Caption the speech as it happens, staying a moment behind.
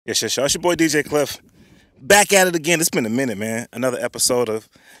Yes, yes, y'all. It's your boy DJ Klyph. Back at it again. It's been a minute, man. Another episode of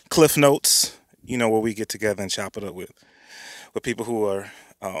Klyph Notes. You know, where we get together and chop it up with people who are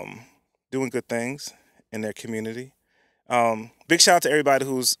doing good things in their community. Big shout out to everybody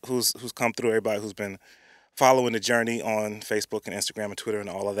who's come through. Everybody who's been following the journey on Facebook and Instagram and Twitter and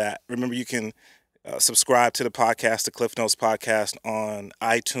all of that. Remember, you can subscribe to the podcast, the Klyph Notes podcast, on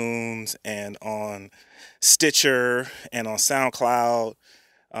iTunes and on Stitcher and on SoundCloud,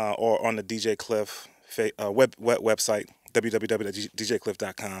 or on the DJ Klyph website,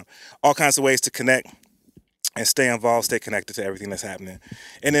 www.djklyph.com. All kinds of ways to connect and stay involved, stay connected to everything that's happening.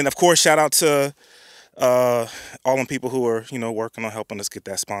 And then, of course, shout out to all them people who are, working on helping us get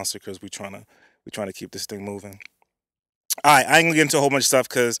that sponsor, because we trying to keep this thing moving. All right, I ain't gonna get into a whole bunch of stuff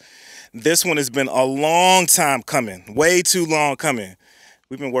because this one has been a long time coming, way too long coming.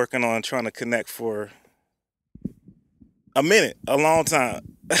 We've been working on trying to connect for a minute, a long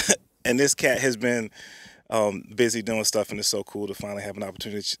time. And this cat has been busy doing stuff, and it's so cool to finally have an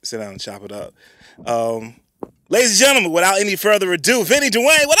opportunity to sit down and chop it up. Ladies and gentlemen, without any further ado, Vinnie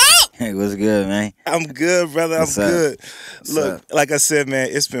Dewayne, what up? Hey, what's good, man? I'm good, brother. What's I'm up? good. What's Look, up? like I said, man,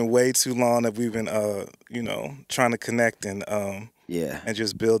 it's been way too long that we've been, trying to connect and Yeah. and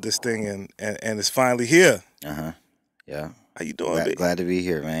just build this thing, and it's finally here. Yeah. How you doing, big? Glad to be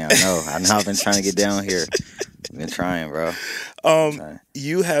here, man. I know. I've been trying to get down here. Been trying, bro.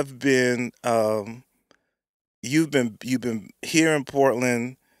 You have been, you've been here in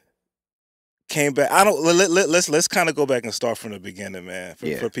Portland. Came back. I don't. Let's kind of go back and start from the beginning, man.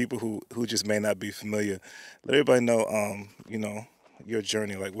 Yeah. For people who just may not be familiar, let everybody know, your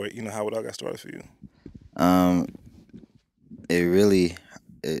journey, like where, how it all got started for you. It really,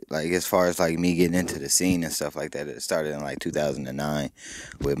 like as far as like me getting into the scene and stuff like that, it started in like 2009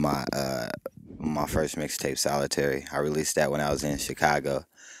 with my first mixtape, Solitary. I released that when I was in Chicago,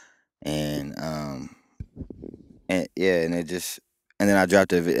 and yeah, and then I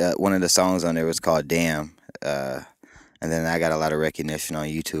dropped one of the songs on there was called Damn. And then I got a lot of recognition on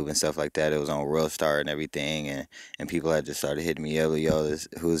YouTube and stuff like that. It was on World Star and everything, and people had just started hitting me up, yo,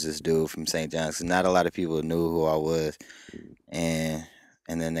 who's this dude from St. John's? 'Cause not a lot of people knew who I was, and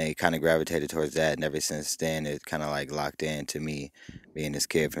then they kind of gravitated towards that, and ever since then, it kind of like locked into me being this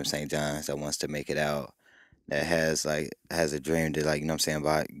kid from St. John's that wants to make it out, that has a dream to, like, you know what I'm saying,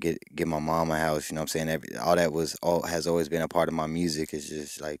 about get my mom a house, you know what I'm saying? All that has always been a part of my music. Is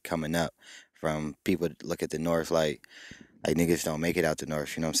just like coming up from people look at the North like niggas don't make it out the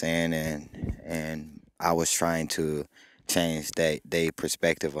North, you know what I'm saying? And I was trying to change they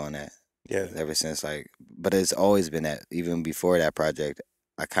perspective on that Yeah. ever since, like, but it's always been that. Even before that project,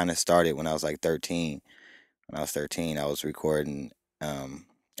 I kind of started when I was like 13. When I was 13, I was recording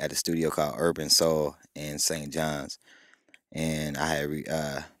at a studio called Urban Soul in St. John's, and I had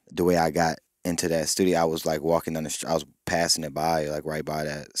the way I got into that studio, I was like walking down the street, I was passing it by, like right by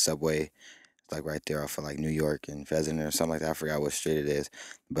that subway, like right there off of like New York and Pheasant or something like that. I forgot what street it is,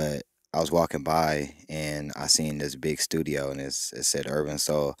 but I was walking by and I seen this big studio, and it said Urban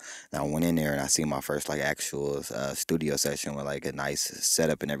Soul. And I went in there and I seen my first like actual studio session with like a nice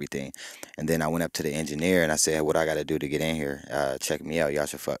setup and everything. And then I went up to the engineer and I said, "What I got to do to get in here? Check me out. Y'all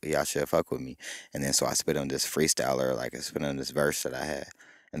should fuck with me." And then so I spit on this freestyler, like I spit on this verse that I had.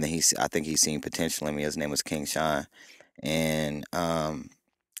 And then I think he seen potential in me. His name was King Sean, and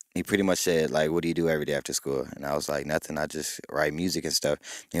he pretty much said, like, "What do you do every day after school?" And I was like, "Nothing. I just write music and stuff."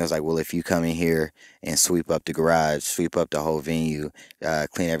 And he was like, "Well, if you come in here and sweep up the garage, sweep up the whole venue,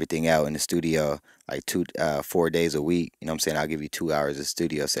 clean everything out in the studio, like 4 days a week, you know what I'm saying? I'll give you 2 hours of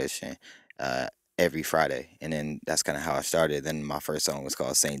studio session uh, every Friday." And then that's kind of how I started. Then my first song was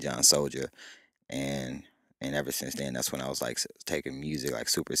called St. John Soldier, and ever since then, that's when I was like taking music like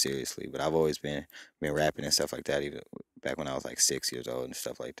super seriously. But I've always been rapping and stuff like that, even back when I was like 6 years old and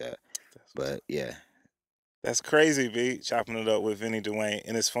stuff like that. But yeah, That's crazy, B. Chopping it up with Vinnie Dewayne,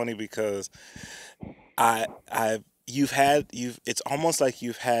 and it's funny because you've it's almost like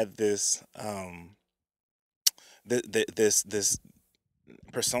you've had this this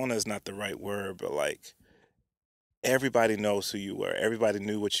persona is not the right word, but like everybody knows who you were. Everybody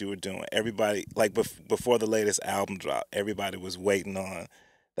knew what you were doing. Everybody, like, before the latest album dropped, everybody was waiting on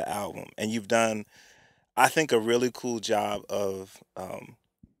the album, and you've done, I think, a really cool job of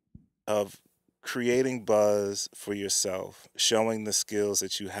creating buzz for yourself, showing the skills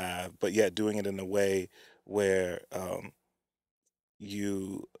that you have, but yet doing it in a way where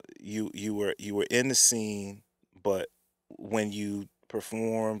you you were in the scene, but when you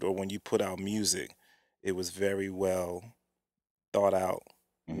performed or when you put out music, it was very well thought out.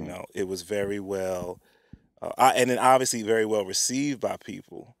 hmm It was very well and then obviously very well received by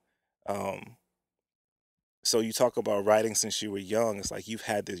people. Um, so you talk about writing since you were young. It's like you've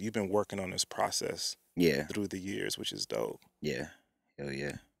been working on this process Yeah, through the years, which is dope. yeah, hell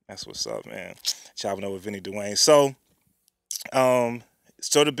yeah. That's what's up, man. Chopping up with Vinnie Dewayne. So, um,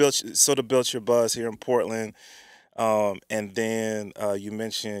 sort of built your buzz here in Portland. And then you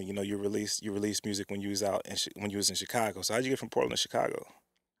mentioned, you released music when you was when you was in Chicago. So how'd you get from Portland to Chicago?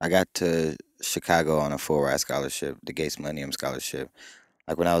 I got to Chicago on a full ride scholarship, the Gates Millennium Scholarship.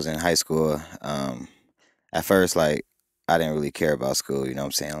 Like when I was in high school, at first, like I didn't really care about school, you know what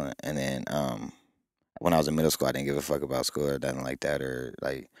I'm saying? And then when I was in middle school, I didn't give a fuck about school or nothing like that, or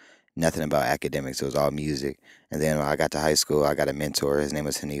like nothing about academics. It was all music. And then when I got to high school, I got a mentor. His name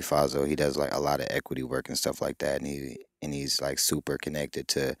is Hanif Fazil. He does like a lot of equity work and stuff like that, and he's like super connected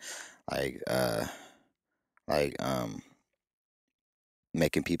to like like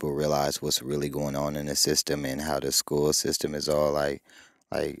making people realize what's really going on in the system and how the school system is all like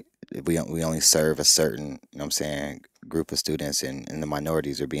we only serve a certain, you know what I'm saying, group of students, and the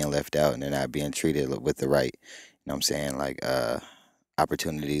minorities are being left out and they're not being treated with the right, you know what I'm saying, like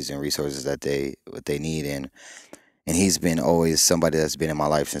opportunities and resources that they what they need. And he's been always somebody that's been in my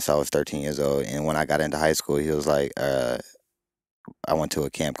life since I was 13 years old. And when I got into high school, he was like I went to a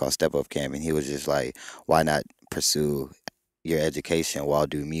camp called Step Up Camp, and he was just like, why not pursue your education while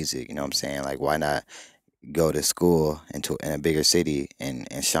do music? You know what I'm saying? Like, why not go to school in a bigger city and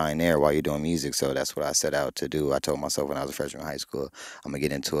shine there while you're doing music? So that's what I set out to do. I told myself when I was a freshman in high school, I'm gonna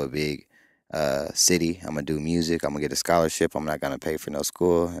get into a big city. I'm gonna do music. I'm gonna get a scholarship. I'm not gonna pay for no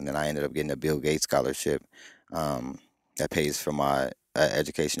school. And then I ended up getting a Bill Gates scholarship um, that pays for my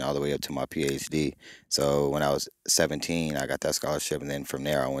education all the way up to my PhD. So when I was 17, I got that scholarship, and then from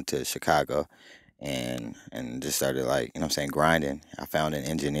there I went to Chicago and just started, like, you know what I'm saying, grinding. I found an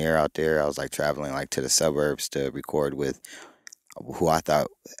engineer out there. I was like traveling like to the suburbs to record with who I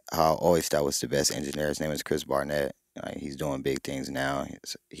always thought was the best engineer. His name is Chris Barnett. Like, he's doing big things now.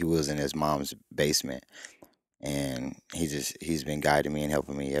 He was in his mom's basement, and he's been guiding me and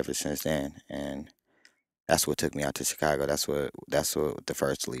helping me ever since then. And that's what took me out to Chicago. That's what the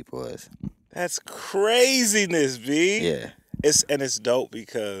first leap was. That's craziness, B. Yeah. It's dope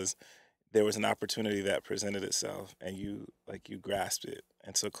because there was an opportunity that presented itself, and you grasped it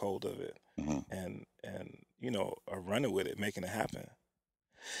and took hold of it, Hmm. and are running with it, making it happen.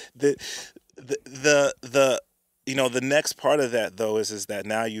 The the next part of that though is that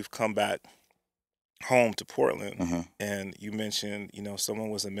now you've come back home to Portland, Hmm. and you mentioned someone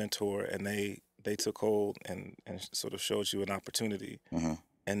was a mentor, and they took hold and sort of showed you an opportunity, Hmm.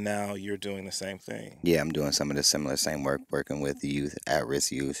 and now you're doing the same thing. Yeah, I'm doing some of the same work, working with youth, at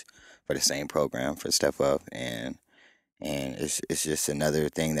risk youth, for the same program for Step Up, and it's just another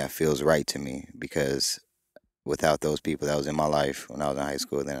thing that feels right to me, because without those people that was in my life when I was in high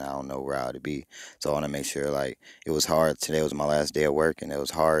school, then I don't know where I would be. So I want to make sure, like, it was hard. Today was my last day at work, and it was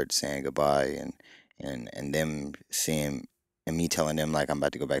hard saying goodbye, and them seeing and me telling them like I'm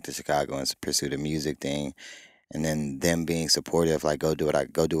about to go back to Chicago and pursue the music thing, and then them being supportive, like, go do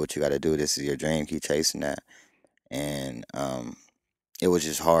what you got to do. This is your dream. Keep chasing that. And it was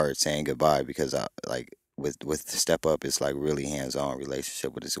just hard saying goodbye, because I like with Step Up, it's like really hands on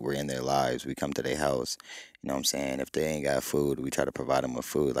relationship with us. We're in their lives. We come to their house. You know what I'm saying? If they ain't got food, we try to provide them with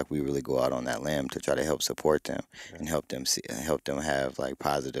food. Like, we really go out on that limb to try to help support them Yeah. and help them have like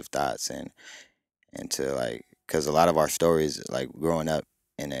positive thoughts, and to, like, because a lot of our stories, like growing up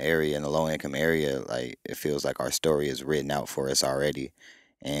in the area, in the low income area, like, it feels like our story is written out for us already,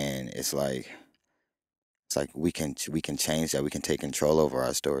 and it's like we can change that. We can take control over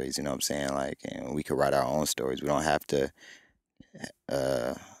our stories. You know what I'm saying? Like, and we can write our own stories. We don't have to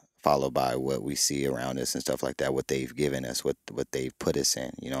uh, follow by what we see around us and stuff like that. What they've given us, what they've put us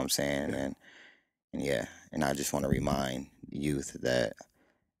in. You know what I'm saying? Yeah. And yeah, and I just want to remind youth that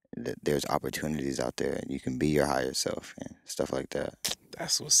there's opportunities out there, and you can be your higher self and stuff like that.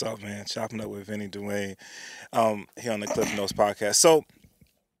 That's what's up, man. Chopping up with Vinnie Dewayne, here on the Klyph Notes podcast. So,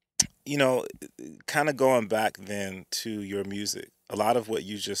 kind of going back then to your music, a lot of what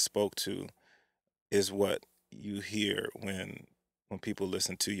you just spoke to is what you hear when people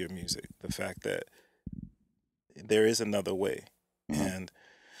listen to your music. The fact that there is another way, Hmm. and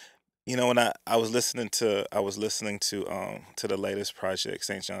when I was listening to the latest project,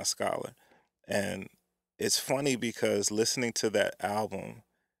 St. John Scholar, and it's funny because listening to that album,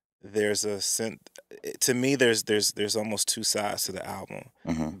 there's a sense, to me, there's almost two sides to the album.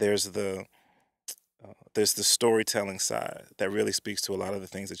 Hmm. There's the storytelling side that really speaks to a lot of the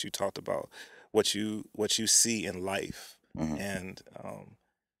things that you talked about, what you see in life, Hmm. and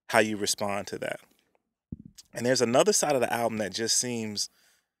how you respond to that. And there's another side of the album that just seems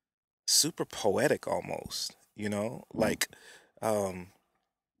super poetic almost, you know, Mm. um,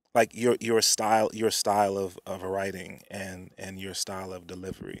 like your style of writing and your style of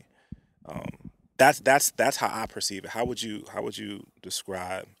delivery. That's how I perceive it. How would you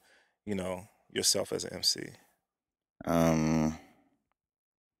describe, you know, yourself as an MC? Um,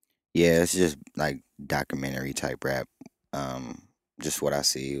 yeah, it's just like documentary type rap. Um, just what I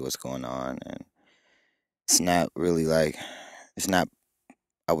see, what's going on, and it's not really like it's not.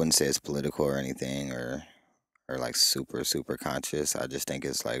 I wouldn't say it's political or anything, or like super conscious. I just think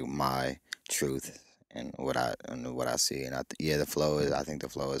it's like my truth and what I see. And yeah, the flow is. I think the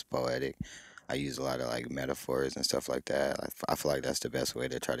flow is poetic. I use a lot of like metaphors and stuff like that. I feel like that's the best way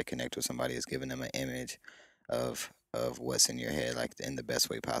to try to connect with somebody is giving them an image of what's in your head, like in the best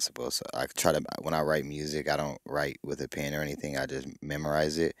way possible. So I try to when I write music, I don't write with a pen or anything. I just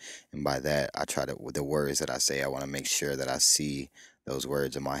memorize it, and by that, I try to with the words that I say, I want to make sure that I see those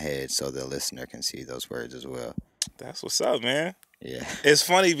words in my head, so the listener can see those words as well. That's what's up, man. Yeah, It's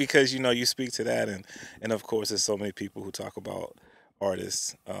funny because you know you speak to that, and of course there's so many people who talk about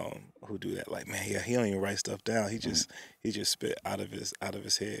artists who do that. Like, man, yeah, he don't even write stuff down. mm, He just spit out of his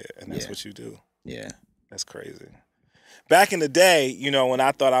head, and that's yeah, what you do. yeah, That's crazy. Back in the day, you know, when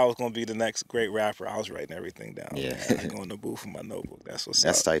I thought I was gonna be the next great rapper, I was writing everything down, yeah. man. I go in the booth with my notebook. That's what's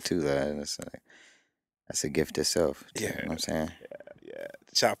That's up. tight too, though. That's a gift itself. Too, you Yeah, know what I'm saying? yeah.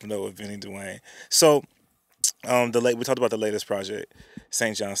 Chopping up with Vinnie Dewayne. So, we talked about the latest project,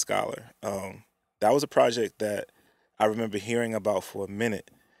 St. John Scholar. That was a project that I remember hearing about for a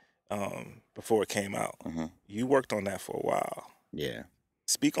minute before it came out. Hmm. You worked on that for a while. Yeah.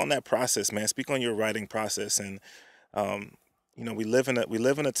 Speak on that process, man. Speak on your writing process, and um, you know, we live in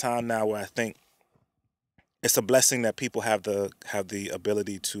a time now where I think it's a blessing that people have the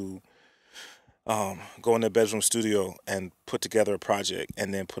ability to go in their bedroom studio and put together a project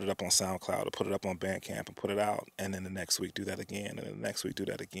and then put it up on SoundCloud or put it up on Bandcamp and put it out, and then the next week do that again, and then the next week do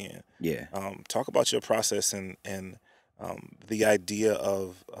that again. Yeah. Talk about your process and the idea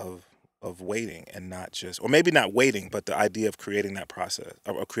of waiting and not just, or maybe not waiting, but the idea of creating that process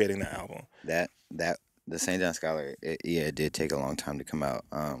or creating that album. That the St. John Scholar, yeah, it did take a long time to come out.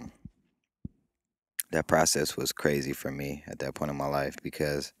 That process was crazy for me at that point in my life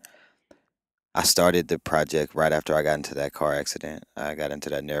because I started the project right after I got into that car accident. I got into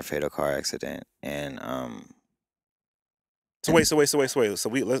that near fatal car accident, So and wait. So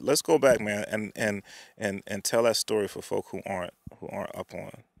let's go back, man, and tell that story for folk who aren't up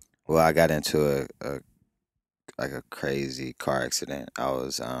on. well, I got into a like a crazy car accident. I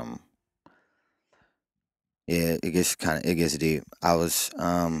was yeah, it gets deep. I was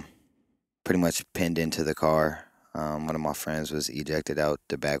pretty much pinned into the car. One of my friends was ejected out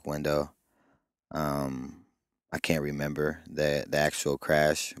the back window. Um, I can't remember the actual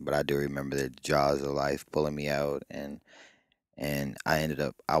crash, but I do remember the jaws of life pulling me out, and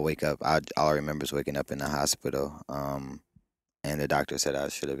I wake up. All I remember is waking up in the hospital. And the doctor said I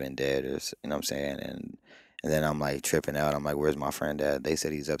should have been dead, you know what I'm saying, and then I'm like tripping out. I'm like, where's my friend at? They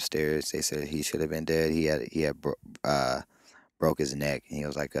said he's upstairs. They said he should have been dead. Uh broke his neck, and he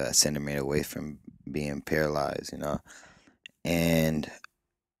was like a centimeter away from being paralyzed, you know. And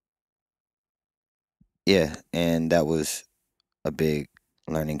yeah, and that was a big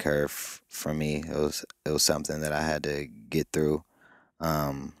learning curve for me. It was something that I had to get through.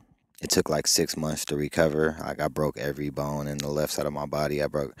 Um, it took like 6 months to recover. Like I broke every bone in the left side of my body. I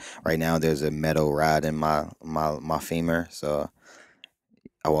broke. Right now, there's a metal rod in my femur, so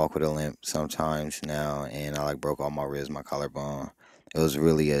I walk with a limp sometimes now, and I like broke all my ribs, my collarbone. It was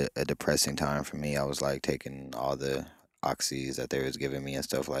really a depressing time for me. I was like taking all the oxys that they was giving me and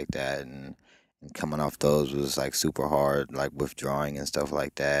stuff like that, and coming off those was like super hard, like withdrawing and stuff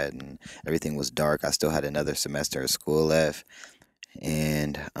like that, and everything was dark. I still had another semester of school left,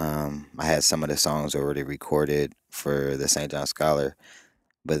 and I had some of the songs already recorded for the St. John Scholar,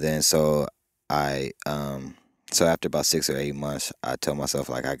 but then I so after about 6 or 8 months, I told myself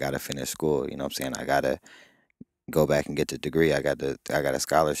like I gotta finish school. You know what I'm saying? I gotta go back and get the degree. I got a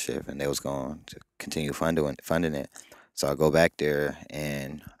scholarship, and they was going to continue funding it. So I go back there,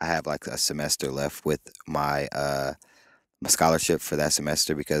 and I have like a semester left with my scholarship for that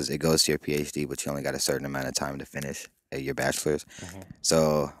semester because it goes to your PhD, but you only got a certain amount of time to finish your bachelor's. Hmm.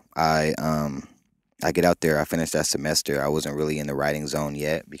 So I get out there, I finished that semester. I wasn't really in the writing zone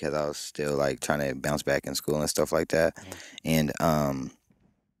yet because I was still like trying to bounce back in school and stuff like that. Hmm. And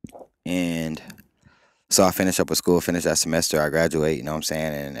and So I finish up with school, finish that semester, I graduate, you know what I'm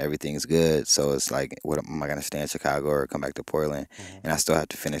saying, and everything's good. So it's like, what am I gonna stay in Chicago or come back to Portland? Mhm. And I still have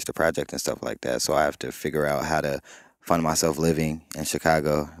to finish the project and stuff like that. So I have to figure out how to fund myself living in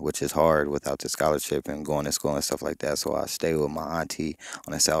Chicago, which is hard without the scholarship and going to school and stuff like that. So I stay with my auntie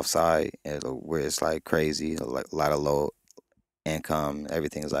on the south side, where it's like crazy, like a lot of low income,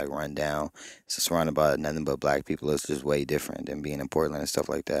 everything's like run down. It's just surrounded by nothing but black people. It's just way different than being in Portland and stuff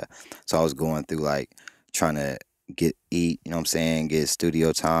like that. So I was going through like trying to eat, you know what I'm saying, get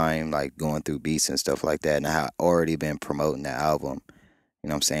studio time, like going through beats and stuff like that. And I had already been promoting the album, you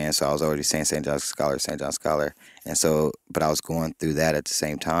know what I'm saying? So I was already saying St. John's Scholar, St. John's Scholar. And so, but I was going through that at the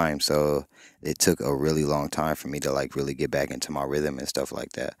same time. So it took a really long time for me to like really get back into my rhythm and stuff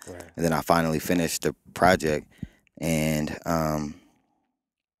like that. Right. And then I finally finished the project, and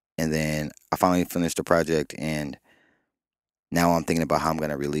then I finally finished the project, and now I'm thinking about how I'm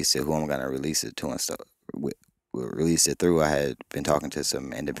gonna release it, who I'm gonna release it to, and stuff. Release it through. I had been talking to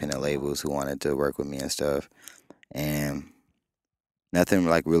some independent labels who wanted to work with me and stuff, and nothing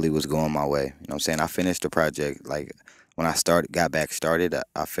like really was going my way. You know what I'm saying? I finished the project like when got back started.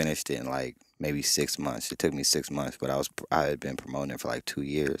 I finished it in like maybe 6 months. It took me 6 months, but I had been promoting it for like 2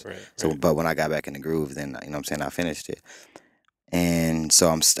 years. Right. So, Right. but when I got back in the groove, then you know what I'm saying, I finished it. And so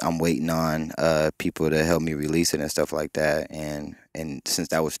I'm waiting on people to help me release it and stuff like that. And since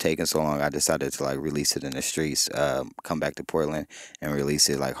that was taking so long, I decided to like release it in the streets. Come back to Portland and release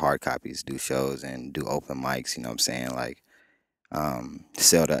it like hard copies, do shows and do open mics. You know what I'm saying? Like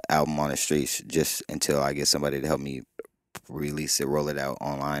sell the album on the streets just until I get somebody to help me release it, roll it out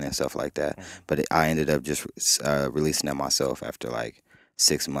online and stuff like that. Mhm. But I ended up just releasing it myself after like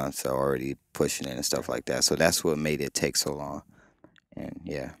 6 months of already pushing it and stuff like that. So that's what made it take so long. And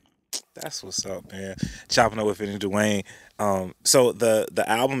yeah. That's what's up, man. Chopping up with Vinnie Dewayne. So the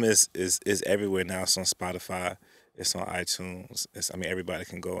album is everywhere now. It's on Spotify. It's on iTunes. I mean, everybody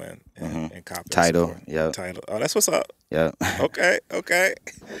can go in and copy and Title, support. yep. Title. Oh, that's what's up. Yep. Okay, okay.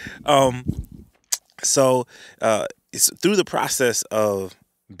 Um, so it's through the process of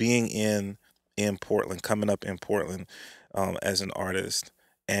being in Portland, coming up in Portland as an artist,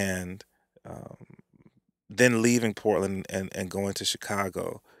 and um, then leaving Portland and going to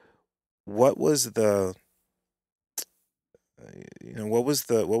Chicago. What was the what was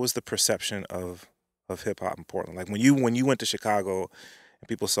the perception of hip hop in Portland? Like when you went to Chicago and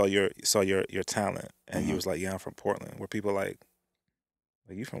people saw your talent and you Mhm. was like, yeah, I'm from Portland. Were people like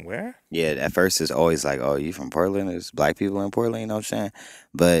you from where? Yeah, at first it's always like, oh, you from Portland? There's black people in Portland, you know what I'm saying?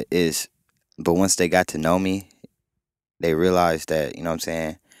 But but once they got to know me, they realized that, you know what I'm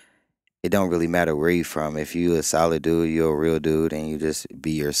saying, it don't really matter where you from. If you a solid dude, you're a real dude, and you just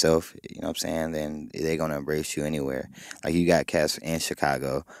be yourself, you know what I'm saying, then they gonna embrace you anywhere. Like you got cats in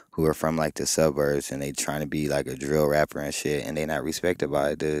Chicago who are from like the suburbs and they trying to be like a drill rapper and shit, and they not respected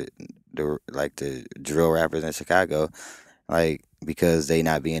by the drill rappers in Chicago, like because they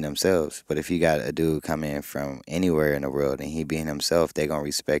not being themselves. But if you got a dude coming in from anywhere in the world and he being himself, they gonna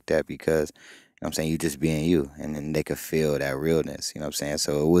respect that because you know what I'm saying, you just being you, and then they could feel that realness, you know what I'm saying?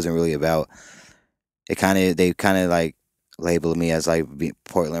 So it wasn't really about they kind of like labeled me as like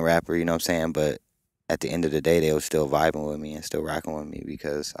Portland rapper, you know what I'm saying? But at the end of the day, they were still vibing with me and still rocking with me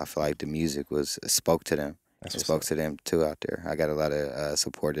because I feel like the music was spoke to them. That's It what's spoke up. to them too out there. I got a lot of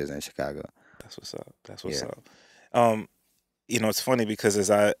supporters in Chicago. That's what's up. That's what's Yeah. up. Um, it's funny because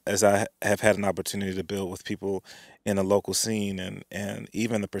as I have had an opportunity to build with people in the local scene and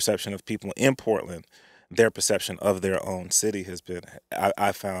even the perception of people in Portland, their perception of their own city has been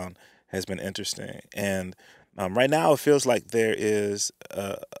I found has been interesting. And right now it feels like there is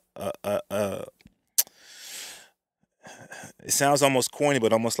a it sounds almost corny,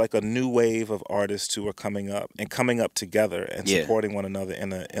 but almost like a new wave of artists who are coming up together and Yeah. supporting one another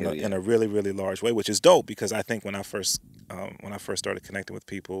Hell yeah. in a really really large way, which is dope because I think when I first started connecting with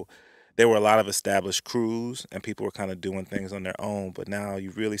people, there were a lot of established crews and people were kind of doing things on their own, but now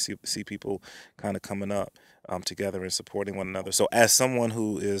you really see people kind of coming up together and supporting one another. So, as someone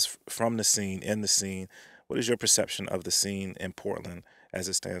who is from the scene, in the scene, what is your perception of the scene in Portland as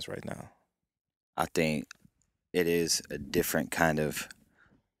it stands right now? I think it is a different kind of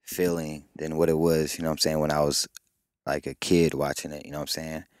feeling than what it was, you know what I'm saying, when I was like a kid watching it, you know what I'm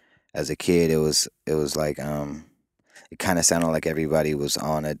saying? As a kid, it was like it kind of sounded like everybody was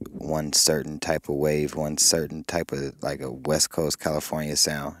on a one certain type of wave, one certain type of like a West Coast California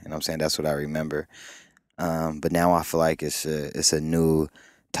sound. You know what I'm saying? That's what I remember. But now I feel like it's a new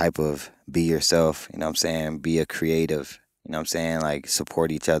type of be yourself. You know what I'm saying? Be a creative. You know what I'm saying? Like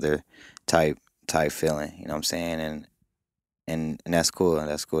support each other type feeling. You know what I'm saying? and that's cool.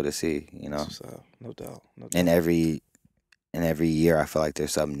 That's cool to see, you know. So, no doubt, no doubt. And every year, I feel like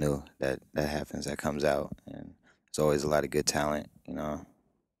there's something new that happens, that comes out, and there's always a lot of good talent, you know.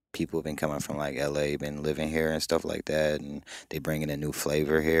 People have been coming from like LA, been living here and stuff like that, and they bring in a new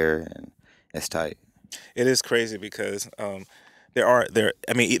flavor here, and it's tight. It is crazy because there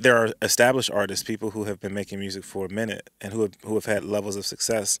are established artists, people who have been making music for a minute and who have had levels of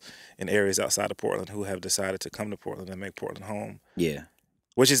success in areas outside of Portland, who have decided to come to Portland and make Portland home. Yeah.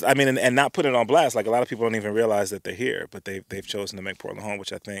 Which is, I mean, and not put it on blast. Like, a lot of people don't even realize that they're here, but they've chosen to make Portland home,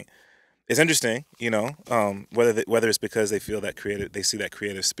 which I think is interesting. You know, whether it's because they feel they see that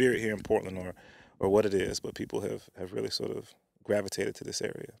creative spirit here in Portland, or what it is, but people have really sort of gravitated to this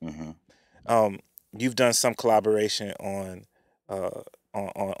area. Mm-hmm. You've done some collaboration on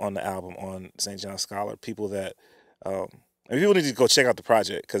the album on St. John Scholar. People that people need to go check out the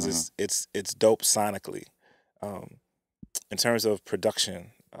project because it's dope sonically. In terms of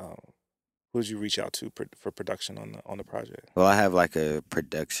production, who did you reach out to for production on the project? Well, I have like a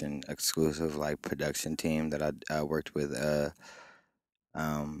exclusive like production team that I worked with.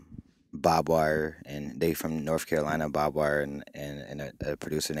 Bob Wire, and they from North Carolina. Bob Wire and a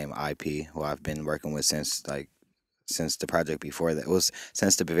producer named IP, who I've been working with since the project before that. It was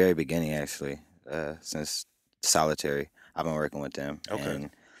since the very beginning, actually. Since Solitary, I've been working with them. Okay.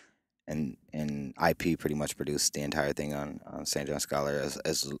 And IP pretty much produced the entire thing on St. John Scholar,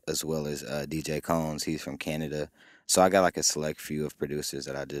 as well as DJ Cones. He's from Canada, so I got like a select few of producers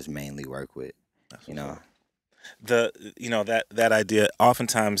that I just mainly work with. That's You know. That idea.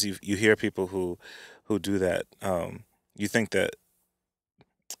 Oftentimes, you hear people who do that. You think that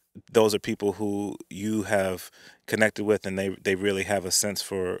those are people who you have connected with, and they really have a sense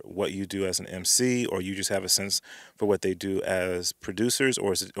for what you do as an MC, or you just have a sense for what they do as producers,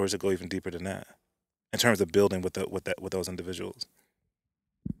 or does it go even deeper than that in terms of building with those individuals?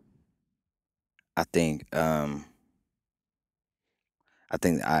 I think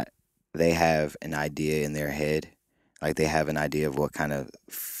they have an idea in their head. Like, they have an idea of what kind of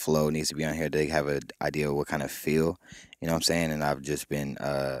flow needs to be on here. They have an idea of what kind of feel, you know what I'm saying? And I've just been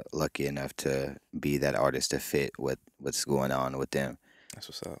lucky enough to be that artist to fit what's going on with them. That's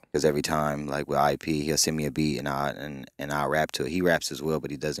what's up. Because every time, like with IP, he'll send me a beat and I'll rap to it. He raps as well,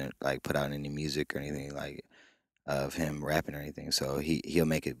 but he doesn't like put out any music or anything like of him rapping or anything. So he'll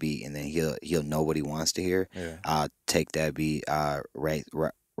make a beat, and then he'll know what he wants to hear. Yeah. I'll take that beat,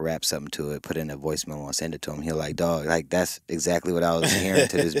 rap something to it, put it in a voice memo, and send it to him. He'll like, dog, like that's exactly what I was hearing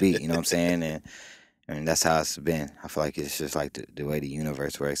to this beat. You know what I'm saying? And I mean, that's how it's been. I feel like it's just like the way the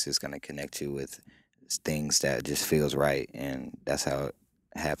universe works. It's gonna connect you with things that just feels right, and that's how it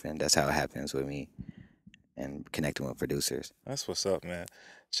happened. That's how it happens with me and connecting with producers. That's what's up, man.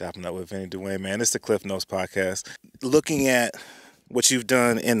 Chopping up with Vinnie Dewayne, man. It's the Klyph Notes podcast. Looking at what you've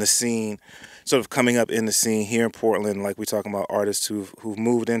done in the scene, sort of coming up in the scene here in Portland, like we're talking about artists who've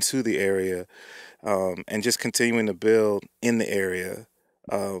moved into the area, and just continuing to build in the area.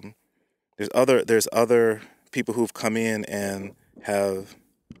 There's other people who've come in and are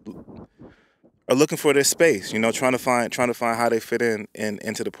looking for their space, you know, trying to find how they fit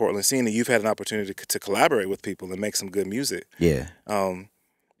into the Portland scene. And you've had an opportunity to collaborate with people and make some good music. Yeah.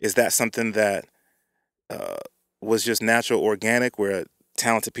 Is that something that was just natural, organic, where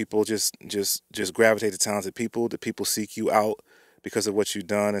talented people just gravitate to talented people? Did people seek you out because of what you've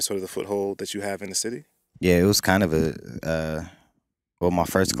done and sort of the foothold that you have in the city? Yeah, it was kind of my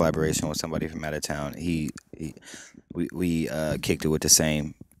first collaboration with somebody from out of town. We kicked it with the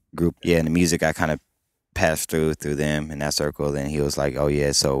same group. Yeah, and the music I kind of passed through them in that circle. Then he was like, "Oh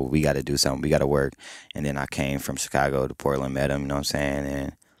yeah, so we got to do something. We got to work." And then I came from Chicago to Portland, met him. You know what I'm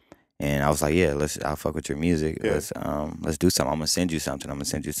saying? And I was like, "Yeah, I'll fuck with your music. Yeah. Let's do something. I'm gonna send you something. I'm gonna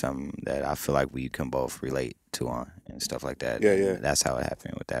send you something that I feel like we can both relate to on and stuff like that." Yeah, and yeah. That's how it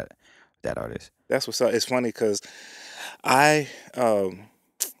happened with that artist. That's what's up. It's funny because I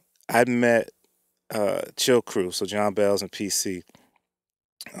met Chill Crew, so John Bells and PC,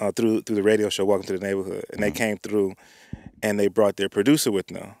 through the radio show Welcome to the Neighborhood, and they came through and they brought their producer with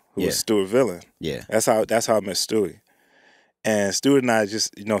them, who was Stuart Villain. Yeah. That's how I met Stewie. And Stuart and I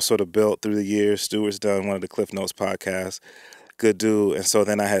just, sort of built through the years. Stuart's done one of the Klyph Notes podcasts. Good dude. And so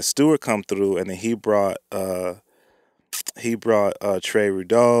then I had Stuart come through, and then he brought Trey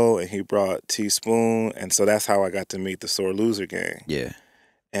Rudeau, and he brought Teaspoon, and so that's how I got to meet the Sore Loser gang. Yeah.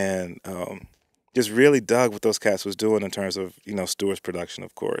 And just really dug what those cats was doing in terms of, Stuart's production,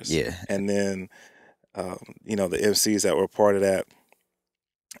 of course. Yeah. And then, the MCs that were part of that.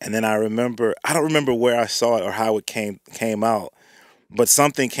 And then I don't remember where I saw it or how it came out, But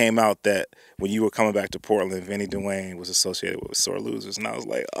something came out that when you were coming back to Portland, Vinnie Dewayne was associated with Sore Losers, and I was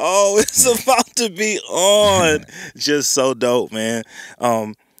like, "Oh, it's about to be on!" Just so dope, man.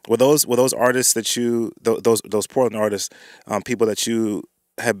 Were those artists that you those Portland artists, people that you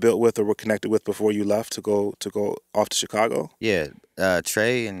had built with or were connected with before you left to go off to Chicago? Yeah,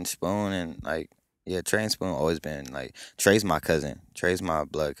 Trey and Spoon and like yeah, Trey and Spoon always been like Trey's my cousin. Trey's my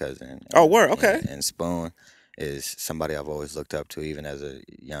blood cousin, Oh, word. Okay. and Spoon is somebody I've always looked up to, even as a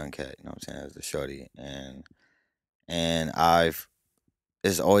young cat. You know what I'm saying? As a shorty, and I've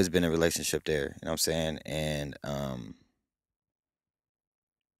there's always been a relationship there. You know what I'm saying? And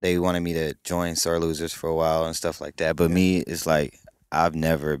they wanted me to join Sore Losers for a while and stuff like that. But Yeah. me, it's like I've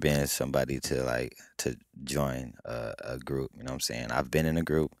never been somebody to join a group. You know what I'm saying? I've been in a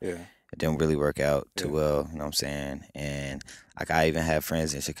group. Yeah. It didn't really work out too Yeah. well. You know what I'm saying? And like I even have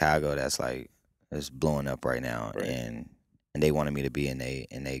friends in Chicago that's like it's blowing up right now, Right. and they wanted me to be in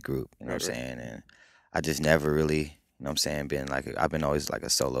a group. You know Right. what I'm Right. saying? And I just never really. You know what I'm saying? Been like I've been always like a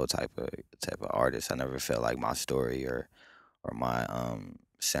solo type of artist. I never felt like my story or my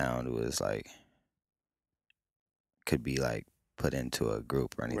sound was like could be like put into a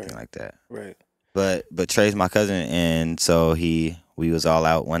group or anything Right. like that. Right. But Trey's my cousin, and so we was all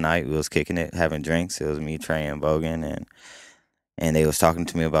out one night. We was kicking it, having drinks. It was me, Trey, and Bogan, and they was talking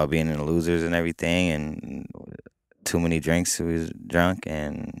to me about being in the Losers and everything. And too many drinks, we was drunk,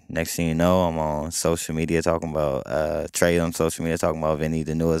 and next thing you know, I'm on social media talking about Trey on social media talking about Vinny,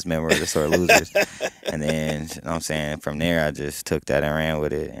 the newest member of the Sore Losers. And then you know what I'm saying, from there I just took that and ran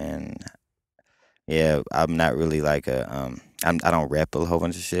with it. And yeah, I'm not really like I don't rep a whole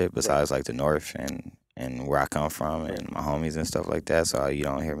bunch of shit Right. besides like the North and where I come from Right. and my homies and stuff like that. So you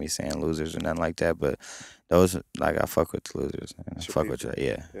don't hear me saying Losers or nothing like that. But those like I fuck with the Losers. And I It's your fuck with people. Trey.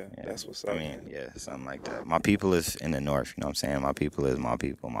 Yeah, Yeah. yeah. That's what's I up, mean, man. yeah, something like that. My people is in the North. You know what I'm saying? My people is my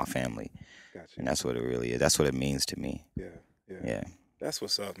people, my family, Got you. and that's what it really is. That's what it means to me. Yeah. Yeah. Yeah. That's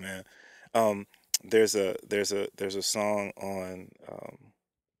what's up, man. Um, there's a song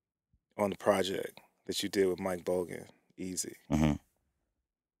on the project that you did with Mike Bogan, Easy. hmm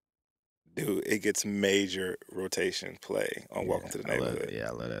Dude, it gets major rotation play on Yeah, Welcome to the I love Neighborhood. it. Yeah,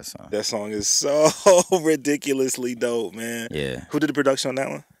 I love that song. That song is so ridiculously dope, man. Yeah, Who did the production on that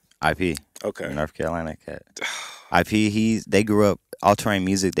one? IP, Okay. North Carolina cat. IP, they grew up all terrain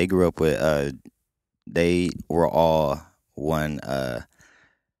music. They grew up with they were all one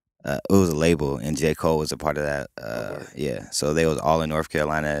it was a label and J. Cole was a part of that. word. Yeah. So they was all in North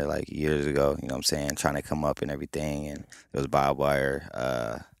Carolina like years ago, you know what I'm saying, trying to come up and everything, and it was Bob Wire,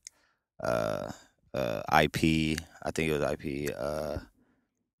 uh IP, I think it was IP, uh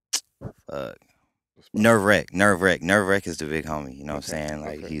Nerve Wreck is the big homie, you know what I'm Okay. saying?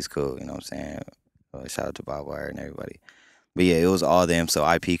 Like Okay. he's cool, you know what I'm saying? Shout out to Bob Wire and everybody. But yeah, it was all them. So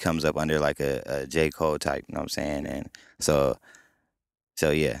IP comes up under like a J. Cole type, you know what I'm saying? And so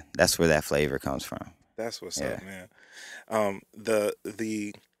yeah, that's where that flavor comes from. That's what's Yeah. up, man.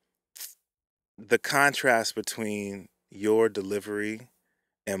 The contrast between your delivery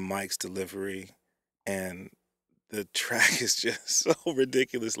and Mike's delivery and the track is just so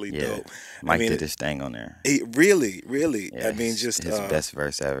ridiculously Yeah. dope. Mike mean, did his thing on there. He really. Yeah. I mean, just his best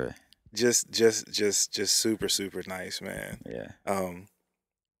verse ever. just super super nice, man. Yeah.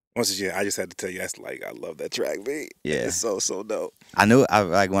 Once again, I just had to tell you that's like I love that track beat. Yeah. It's so dope. I knew I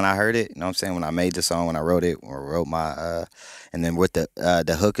like when I heard it, you know what I'm saying, when I made the song, when I wrote it, or wrote my and then with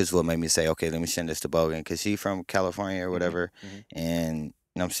the hook is what made me say, okay, let me send this to Bogan, cause she from California or whatever, and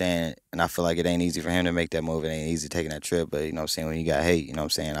you know what I'm saying, and I feel like it ain't easy for him to make that move. It ain't easy taking that trip, but you know what I'm saying, when you got hate, you know what I'm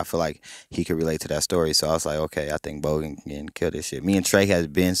saying, I feel like he could relate to that story. So I was like, okay, I think Bogan can kill this shit. Me and Trey has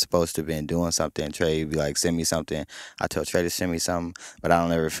been supposed to been doing something. Trey be like, send me something. I told Trey to send me something, but I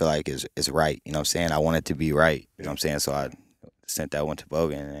don't ever feel like it's right. You know what I'm saying? I want it to be right. You know what I'm saying? So I sent that one to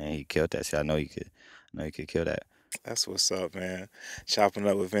Bogan and he killed that shit. I know he could kill that. That's what's up, man. Chopping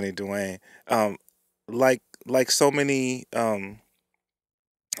up with Vinnie Dewayne. Like so many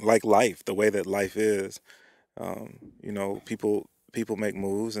like life, the way that life is. People make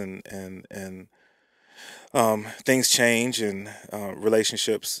moves and things change and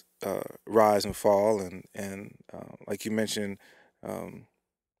relationships rise and fall and like you mentioned, um,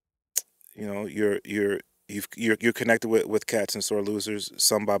 you're connected with cats and sore losers,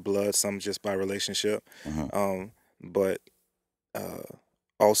 some by blood, some just by relationship, hmm but uh,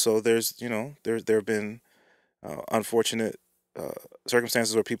 also there's there have been unfortunate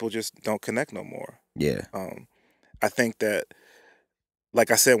circumstances where people just don't connect no more. Yeah. I think that,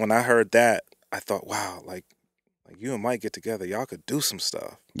 like I said, when I heard that, I thought, wow, like you and Mike get together, y'all could do some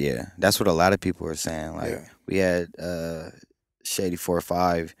stuff. Yeah. That's what a lot of people are saying. Like Yeah. we had Shady 4 or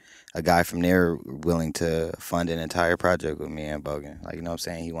 5, a guy from there willing to fund an entire project with me and Bogan. Like, you know what I'm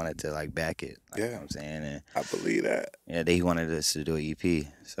saying? He wanted to like back it. Like, you know Yeah, what I'm saying? And I believe that. yeah, he wanted us to do an EP.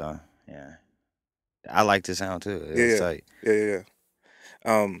 So yeah, I like the sound too. It Yeah, was yeah, tight. yeah, yeah.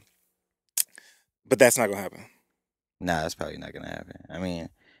 Um, but that's not gonna happen. Nah, that's probably not gonna happen. I mean,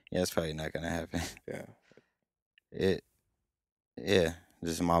 yeah, it's probably not gonna happen. Yeah, It, yeah,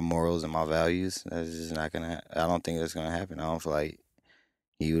 just my morals and my values. That's just not gonna. I don't think that's gonna happen. I don't feel like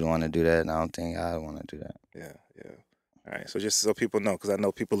he would want to do that, and I don't think I want to do yeah, yeah. All right. So just so people know, because I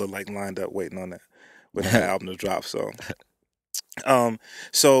know people are like lined up waiting on that that. album to drop. Um,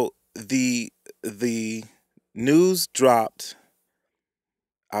 so the news dropped.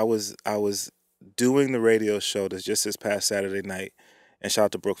 I was doing the radio show this past Saturday night, and shout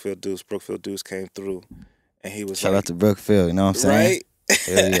out to Brookfield Deuce. Brookfield Deuce came through, and he was Shout out like, to Brookfield. You know what I'm saying? right.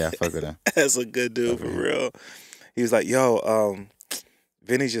 Hell yeah, fuck with him. That's a good dude Fuck for with him. real. He was like, "Yo,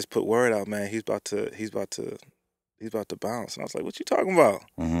 Vinny just put word out, man. He's about to bounce." And I was like, "What you talking about,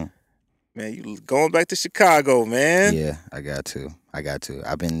 Hmm. man? You going back to Chicago, man?" Yeah, I got to. I got to.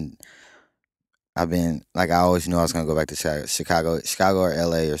 I've been like I always knew I was gonna go back to Chicago or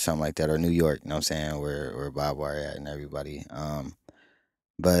LA or something like that, or New York. You know what I'm saying? Where Bob Wire at and everybody.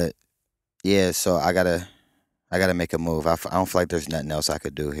 But yeah, so I gotta make a move. I don't feel like there's nothing else I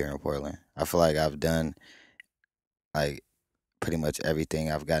could do here in Portland. I feel like I've done like pretty much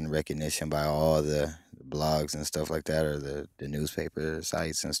everything. I've gotten recognition by all the blogs and stuff like that, or the newspaper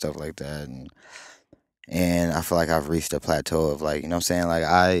sites and stuff like that, and I feel like I've reached a plateau of like, you know what I'm saying? Like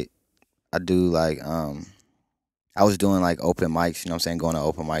I do like I was doing like open mics, you know what I'm saying, going to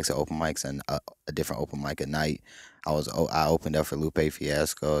open mics and a different open mic a night. I opened up for Lupe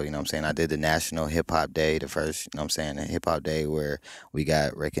Fiasco, you know what I'm saying? I did the National Hip Hop Day, the first, you know what I'm saying, the hip hop day where we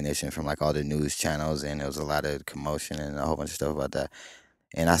got recognition from like all the news channels, and there was a lot of commotion and a whole bunch of stuff about that.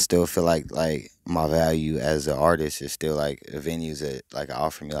 And I still feel like my value as an artist is still like venues that like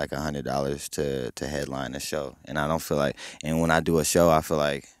offer me like $100 to headline a show, and I don't feel like. And when I do a show, I feel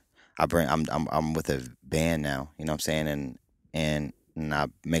like I'm with a band now, you know what I'm saying, and I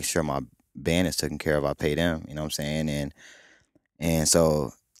make sure my band is taken care of. I pay them, you know what I'm saying, and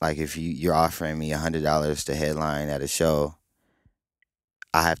so like if you're offering me $100 to headline at a show,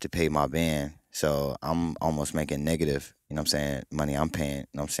 I have to pay my band. So I'm almost making negative, you know what I'm saying, money I'm paying, you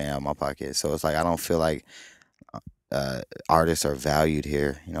know what I'm saying, out of my pocket. So it's like I don't feel like artists are valued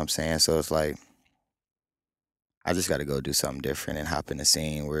here, you know what I'm saying? So it's like I just got to go do something different and hop in the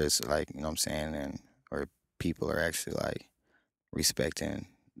scene where it's like, you know what I'm saying, and where people are actually like respecting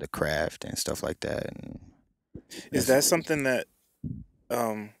the craft and stuff like that. And Is it's, that something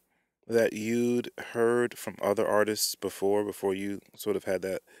um that you'd heard from other artists before you sort of had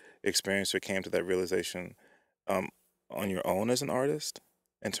that experience or came to that realization um on your own as an artist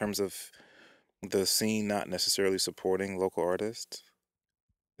in terms of the scene not necessarily supporting local artists?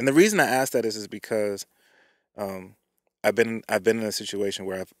 And the reason I ask that is because um I've been in a situation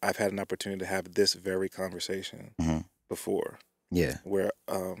where I've had an opportunity to have this very conversation mhm, before, yeah, where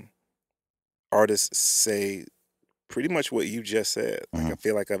artists say pretty much what you just said. Like, hmm I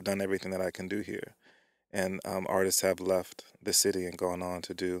feel like I've done everything that I can do here, and artists have left the city and gone on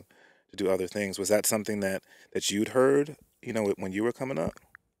to do other things. Was that something that you'd heard, when you were coming up?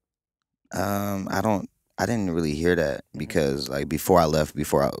 I don't, I didn't really hear that Hmm. because like before I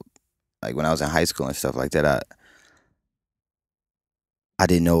like when I was in high school and stuff like that, I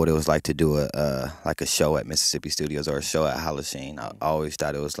didn't know what it was like to do a like a show at Mississippi Studios or a show at Holocene. I always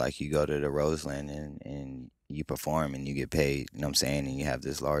thought it was like you go to the Roseland and you perform and you get paid, you know what I'm saying, and you have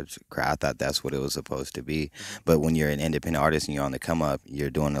this large crowd. I thought that's what it was supposed to be. Hmm. But when you're an independent artist and you're on the come up, you're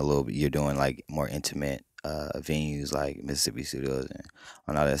doing like more intimate venues like Mississippi Studios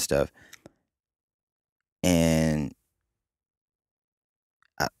and all that stuff. And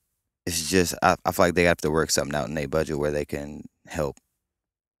I, it's just I feel like they have to work something out in their budget where they can help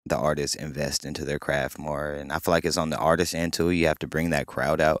the artists invest into their craft more. And I feel like it's on the artist end too. You have to bring that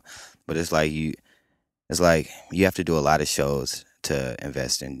crowd out, but it's like you have to do a lot of shows to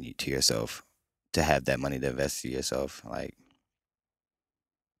invest to yourself, to have that money to invest to yourself. Like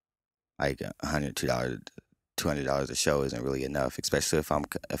 $100, $200 a show isn't really enough, especially if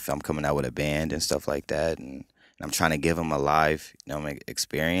I'm coming out with a band and stuff like that, and I'm trying to give them a live,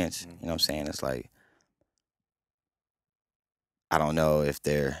 experience. You know what I'm saying? It's like I don't know if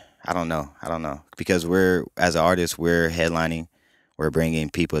they're. I don't know. I don't know because we're as artists, we're headlining, we're bringing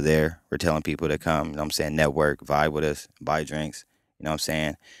people there, we're telling people to come. You know what I'm saying? Network, vibe with us, buy drinks. You know what I'm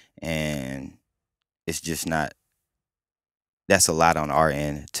saying? And it's just not. That's a lot on our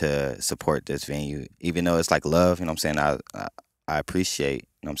end to support this venue, even though it's like love. You know what I'm saying? I appreciate,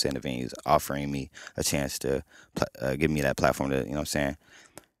 you know what I'm saying, the venues offering me a chance to give me that platform to, you know what I'm saying.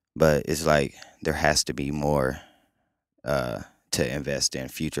 But it's like there has to be more uh, to invest in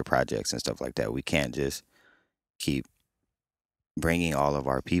future projects and stuff like that. We can't just keep bringing all of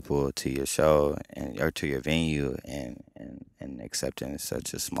our people to your show and or to your venue and accepting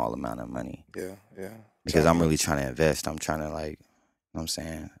such a small amount of money Yeah, yeah. because I'm Chopping up. really trying to invest. I'm trying to like, you know what I'm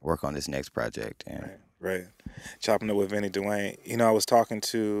saying, work on this next project and Right, right. Chopping up with Vinnie Dewayne. You know, I was talking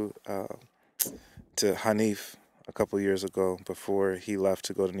to Hanif a couple years ago before he left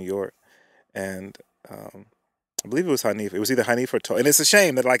to go to New York, and um, I believe it was Hanif. It was either Hanif or and it's a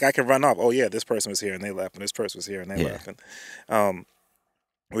shame that like I can run off. Oh yeah, this person was here and they left, and this person was here and they yeah. left, and um,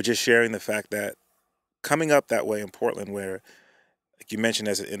 we're just sharing the fact that coming up that way in Portland, where like you mentioned,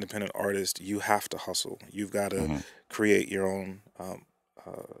 as an independent artist, you have to hustle. You've got to Hmm. create your own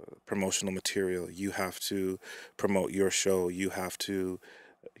promotional material. You have to promote your show. You have to,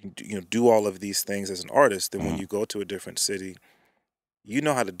 do all of these things as an artist. Then when Hmm. you go to a different city, you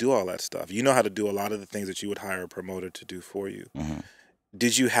know how to do all that stuff. You know how to do a lot of the things that you would hire a promoter to do for you. Hmm.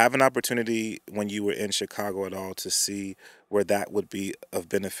 Did you have an opportunity when you were in Chicago at all to see where that would be of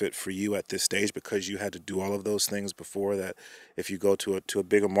benefit for you at this stage, because you had to do all of those things before that? If you go to a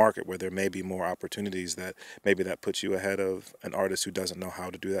bigger market where there may be more opportunities, that maybe that puts you ahead of an artist who doesn't know how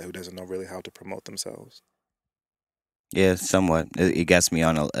to do that, who doesn't know really how to promote themselves. Yeah, somewhat. It gets me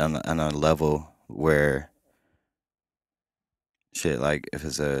on a level where shit, like if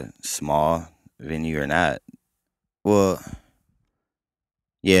it's a small venue or not. Well,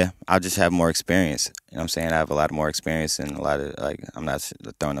 yeah, I'll just have more experience. You know what I'm saying? I have a lot more experience and a lot of like I'm not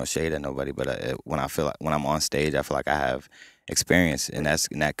throwing no shade at nobody, but when I feel like when I'm on stage, I feel like I have experience, and Right,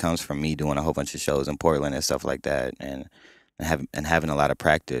 that comes from me doing a whole bunch of shows in Portland and stuff like that, and having a lot of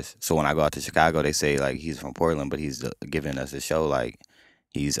practice. So when I go out to Chicago, they say like he's from Portland, but he's giving us a show like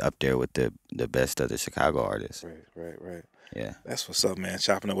he's up there with the best of the Chicago artists. right, right, right. Yeah. That's what's up, man.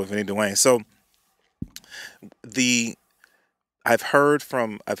 Chopping up with Vinny Dwayne. So the I've heard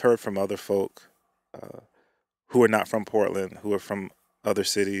from other folk uh, who are not from Portland, who are from other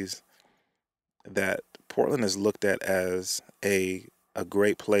cities, that Portland is looked at as a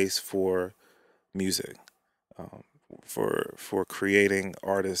great place for music, um, for creating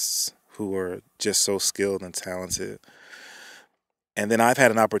artists who are just so skilled and talented. And then I've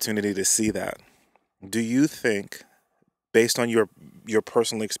had an opportunity to see that. Do you think, based on your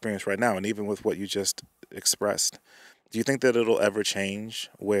personal experience right now, and even with what you just expressed, do you think that it'll ever change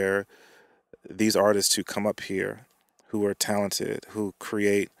where these artists who come up here, who are talented, who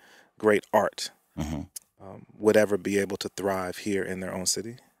create great art, Hmm. would ever be able to thrive here in their own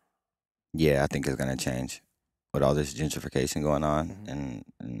city? Yeah, I think it's gonna change with all this gentrification going on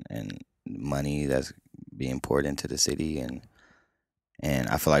Hmm. and money that's being poured into the city and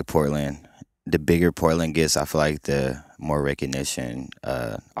I feel like Portland, the bigger Portland gets, I feel like the more recognition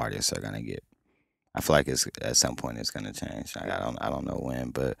artists are gonna get. I feel like it's at some point it's gonna change. Like, Yeah, I don't know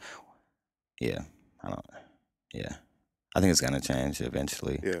when, but yeah, I don't. Yeah, I think it's gonna change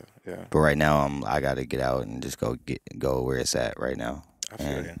eventually. yeah, yeah. But right now, I gotta get out and just go where it's at right now, I feel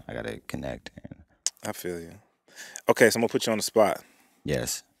and you. I gotta connect. And I feel you. Okay, so I'm gonna put you on the spot.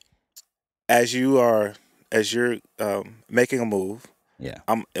 yes, As you are, as you're making a move, yeah,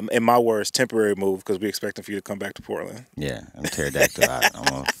 I'm in my words, temporary move, because we're expecting for you to come back to Portland. yeah. I'm pterodactyl. I'm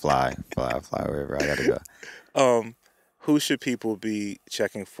gonna fly wherever I gotta go. um, who should people be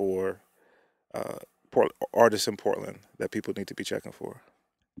checking for? Uh, Artists in Portland that people need to be checking for.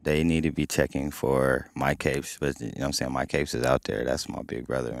 They need to be checking for my capes, but you know what I'm saying. My capes is out there. That's my big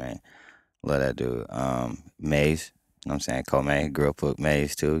brother, man. Love that dude. Maze, you know what I'm saying. Comay grew up with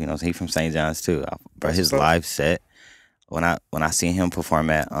Maze too. You know, he from St. John's too. Bro, That's what's his up. live set when I seen him perform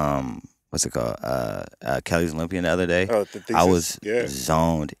at what's it called Kelly's Olympian the other day, Oh, the I thesis. was Yeah.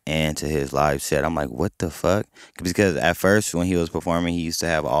 zoned into his live set. I'm like, what the fuck? Because at first when he was performing, he used to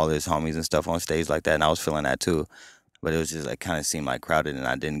have all his homies and stuff on stage like that, and I was feeling that too. But it was just like kind of seemed like crowded, and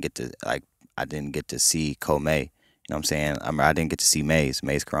I didn't get to see Comay. You know what I'm saying? I didn't get to see Maze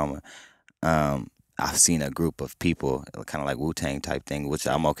Chroma. Um, I've seen a group of people, kind of like Wu Tang type thing, which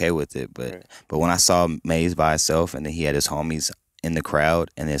I'm okay with it. Right. But when I saw Maze by himself, and then he had his homies in the crowd,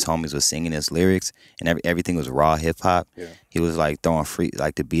 and his homies was singing his lyrics, and everything was raw hip hop. Yeah. He was like throwing free,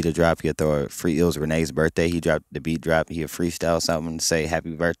 like the beat a drop. He'd throw a free. It was Renee's birthday. He dropped the beat drop. He'd freestyle something, say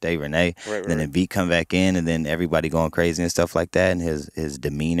 "Happy Birthday, Renee." Right. Then the Right. beat come back in, and then everybody going crazy and stuff like that. And his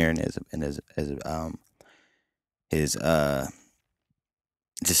demeanor and his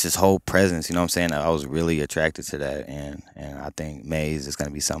just his whole presence, you know what I'm saying? I was really attracted to that, and I think Maze is gonna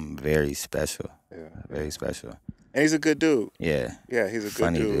be something very special, Yeah. Yeah. very special. And he's a good dude. Yeah. Yeah, he's a good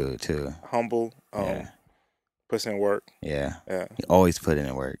Funny dude. dude too. Humble. Yeah. Puts in work. Yeah. Yeah. He always put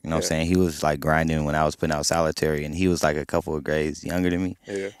in work. You know what I'm Yeah. saying? He was like grinding when I was putting out Solitary, and he was like a couple of grades younger than me.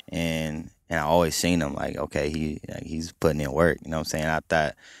 Yeah. And I always seen him like, okay, he's putting in work. You know what I'm saying? I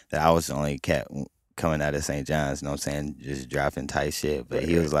thought that I was the only cat coming out of St. John's. You know what I'm saying? Just dropping tight shit. But Right,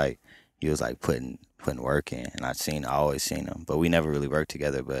 he right. was like putting I always seen him. But we never really worked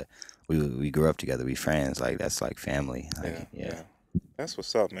together. But we grew up together. We friends. Like that's like family. Like, yeah. That's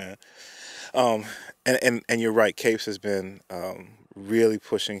what's up, man. And you're right. Capes has been really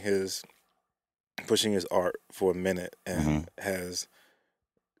pushing his art for a minute, and has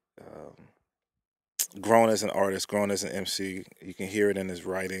grown as an artist, grown as an MC. You can hear it in his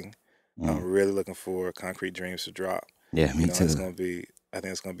writing. I'm really looking for Concrete Dreams to drop. Yeah, me too. I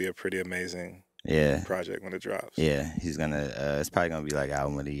think it's gonna be a pretty amazing project when it drops. Yeah, he's gonna. It's probably gonna be like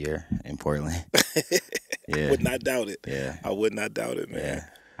album of the year in Portland. I would not doubt it. Yeah, I would not doubt it, man. Yeah.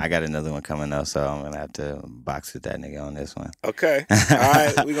 I got another one coming up, so I'm gonna have to box with that nigga on this one. Okay, all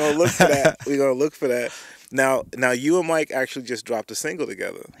right, we're gonna look for that. We're gonna look for that. Now, you and Mike actually just dropped a single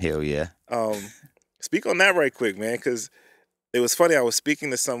together. Hell yeah. Speak on that right quick, man, because it was funny. I was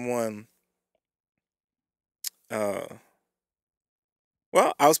speaking to someone. Well,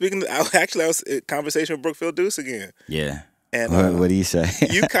 I was in conversation with Brookfield Deuce again. Yeah. And what do you say?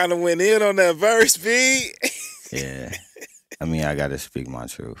 You kind of went in on that verse, B. Yeah. I mean, I gotta speak my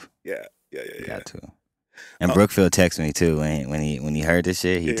truth. Yeah. Got to. And Brookfield texted me too when he heard this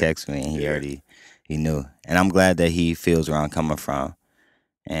shit. He texted me and he knew. And I'm glad that he feels where I'm coming from.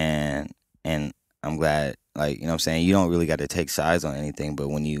 And I'm glad, like, you know what I'm saying, you don't really got to take sides on anything, but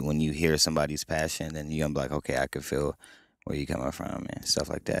when you hear somebody's passion, then you're gonna be like, okay, I can feel where you coming from and stuff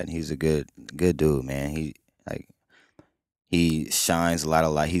like that. And he's a good dude, man. He shines a lot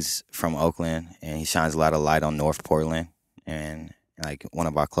of light. He's from Oakland, and he shines a lot of light on North Portland. And like one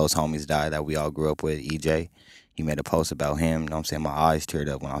of our close homies died that we all grew up with, EJ. He made a post about him. You know what I'm saying? My eyes teared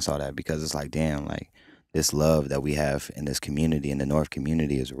up when I saw that, because it's like, damn, like, this love that we have in this community, in the North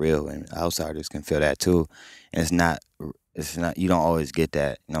community, is real, and outsiders can feel that too. And it's not, you don't always get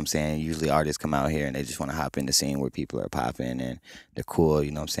that. You know what I'm saying? Usually artists come out here and they just want to hop in the scene where people are popping and they're cool,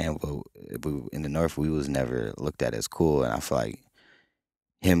 you know what I'm saying? But in the North, we was never looked at as cool, and I feel like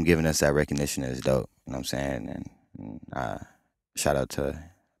him giving us that recognition is dope, you know what I'm saying? And shout out to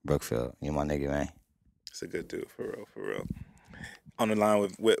Brookfield. You my nigga, man. It's a good dude, for real. On the line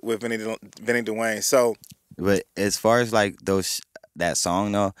with Vinnie Dewayne. So, but as far as like that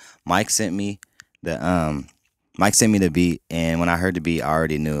song though, Mike sent me the beat, and when I heard the beat, I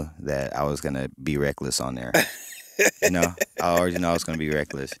already knew that I was gonna be reckless on there. You know, I already know I was gonna be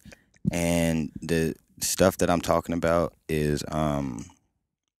reckless, and the stuff that I'm talking about is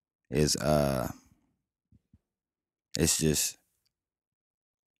it's just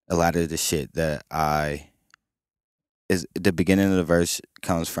a lot of the shit that is the beginning of the verse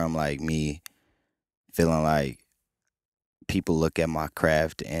comes from like me feeling like people look at my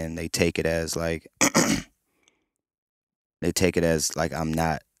craft and they take it as like I'm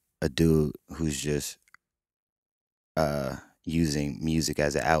not a dude who's just using music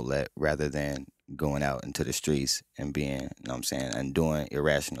as an outlet rather than going out into the streets and being, you know what I'm saying, and doing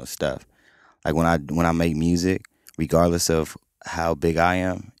irrational stuff. Like when I make music, regardless of how big I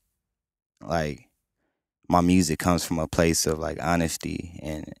am, like my music comes from a place of like honesty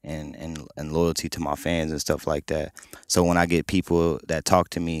and loyalty to my fans and stuff like that. So when I get people that talk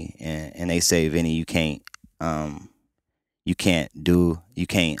to me and they say, Vinny, you're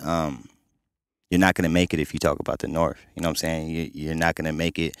not gonna make it if you talk about the North. You know what I'm saying? You're not gonna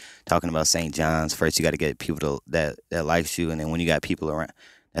make it talking about St. John's. First, you got to get people that likes you, and then when you got people around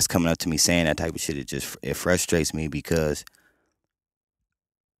that's coming up to me saying that type of shit, it frustrates me, because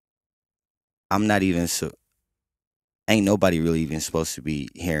I'm not even ain't nobody really even supposed to be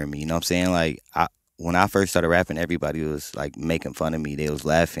hearing me. You know what I'm saying? Like when I first started rapping, everybody was like making fun of me. They was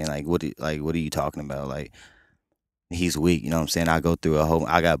laughing. Like what are you talking about? Like, he's weak. You know what I'm saying? I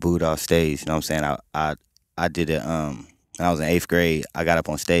got booed off stage. You know what I'm saying? I did it. When I was in 8th grade, I got up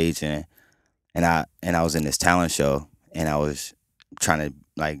on stage and I was in this talent show, and I was trying to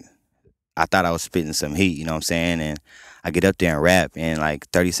like, I thought I was spitting some heat. You know what I'm saying? And I get up there and rap, and like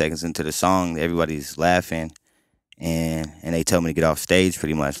 30 seconds into the song, everybody's laughing. And they tell me to get off stage,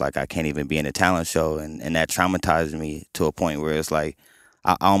 pretty much, like I can't even be in a talent show, and that traumatized me to a point where it's like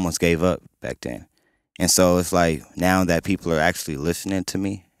I almost gave up back then. And so it's like now that people are actually listening to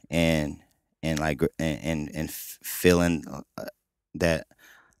me and feeling that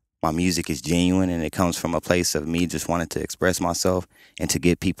my music is genuine and it comes from a place of me just wanting to express myself, and to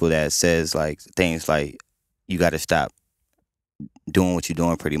get people that says like things like you got to stop doing what you're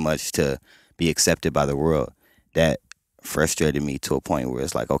doing pretty much to be accepted by the world. That frustrated me to a point where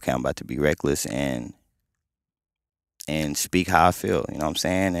it's like, okay, I'm about to be reckless and speak how I feel. You know what I'm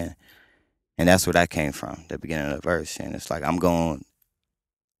saying? And that's where that came from, the beginning of the verse. And it's like I'm gonna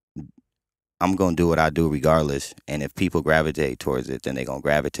do what I do regardless. And if people gravitate towards it, then they're gonna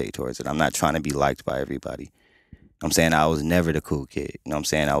gravitate towards it. I'm not trying to be liked by everybody. I'm saying I was never the cool kid. You know what I'm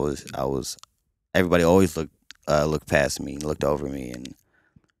saying? I was everybody always looked past me, looked over me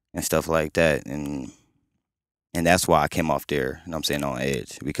and stuff like that. And that's why I came off there, you know what I'm saying, on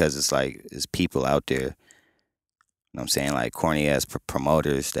edge. Because it's like there's people out there, you know what I'm saying, like corny ass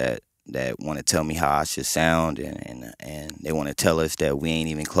promoters that want to tell me how I should sound and they want to tell us that we ain't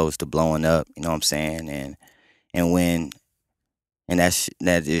even close to blowing up, you know what I'm saying? And when and that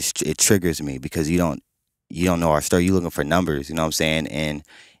is it triggers me because you don't know our story. You looking for numbers, you know what I'm saying? And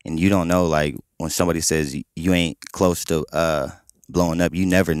you don't know, like, when somebody says you ain't close to blowing up, you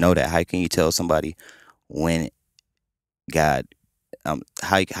never know that. How can you tell somebody when God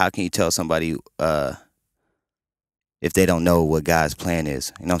how can you tell somebody if they don't know what God's plan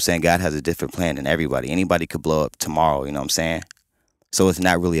is? You know what I'm saying? God has a different plan than everybody. Anybody could blow up tomorrow, you know what I'm saying? So it's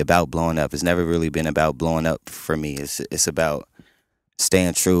not really about blowing up. It's never really been about blowing up for me. It's about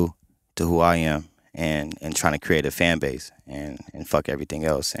staying true to who I am and trying to create a fan base and fuck everything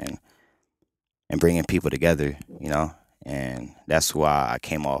else and bringing people together, you know? And that's why I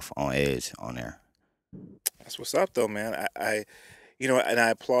came off on edge on there. That's what's up, though, man. And I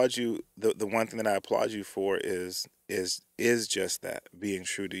applaud you. The one thing that I applaud you for is just that, being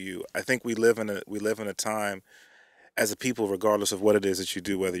true to you. I think we live in a time as a people, regardless of what it is that you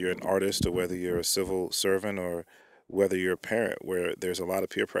do, whether you're an artist or whether you're a civil servant or whether you're a parent, where there's a lot of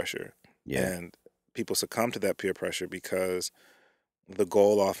peer pressure, Yeah. and people succumb to that peer pressure because the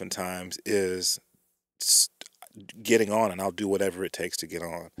goal oftentimes is s- getting on, and I'll do whatever it takes to get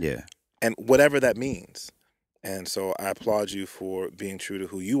on, Yeah. and whatever that means. And so I applaud you for being true to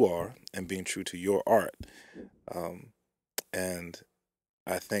who you are and being true to your art. Um, and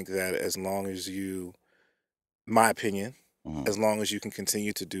I think that as long as you, my opinion, Hmm. as long as you can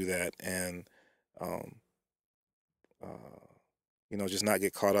continue to do that and, um, uh, just not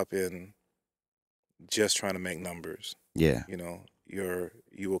get caught up in just trying to make numbers, Yeah.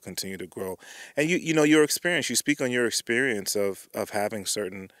 you will continue to grow. And your experience, you speak on your experience of having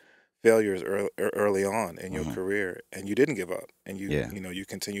certain failures early on in your Hmm. career, and you didn't give up, and Yeah. you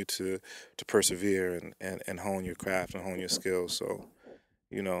continue to persevere and hone your craft and hone your skills. So,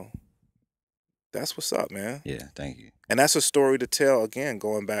 you know, that's what's up, man. Yeah. Thank you. And that's a story to tell, again,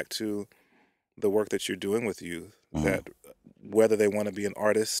 going back to the work that you're doing with youth, Hmm. that whether they want to be an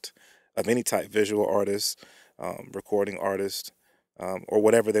artist of any type, visual artist, recording artist, or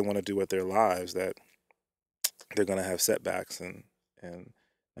whatever they want to do with their lives, that they're going to have setbacks, and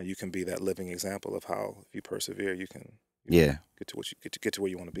you can be that living example of how, if you persevere, you can Yeah. get to where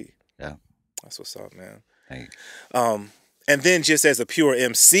you want to be. Yeah. That's what's up, man. Thank And then just as a pure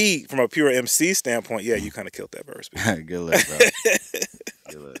MC, from a pure MC standpoint, yeah, you kind of killed that verse, you. Good luck, bro.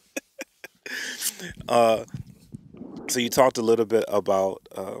 Good luck. uh, so you talked a little bit about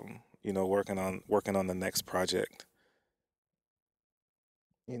working on the next project.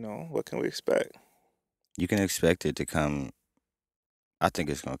 What can we expect? You can expect it to come. I think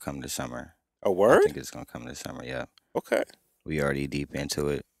it's gonna come this summer. A I word? think it's gonna come this summer. Yeah, Okay. we already deep into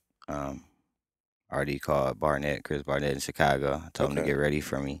it. Um, already called Chris Barnett in Chicago. I told him to Okay. get ready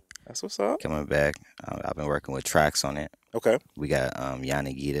for me That's what's up. coming back. I've been working with tracks on it. Okay. We got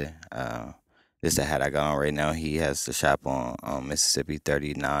Yanni Gita. This is the hat I got on right now. He has the shop on Mississippi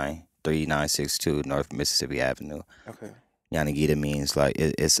 3962 North Mississippi Avenue. Okay. Yanagita means like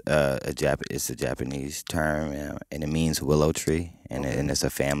it's a Japanese term and it means willow tree Okay. and it's a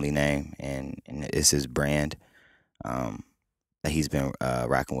family name and it's his brand that he's been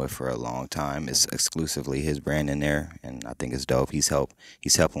rocking with for a long time. It's Mhm. exclusively his brand in there and I think it's dope. He's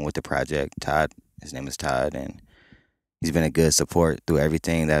helping with the project. Todd, his name is Todd, and he's been a good support through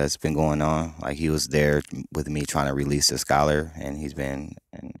everything that has been going on. Like he was there with me trying to release the scholar, and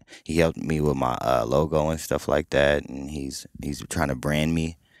he helped me with my logo and stuff like that. And he's trying to brand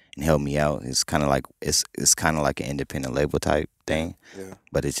me and help me out. It's kind of like an independent label type Yeah. thing, Yeah.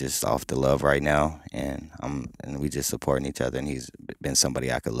 but it's just off the love right now. And we just supporting each other. And he's been somebody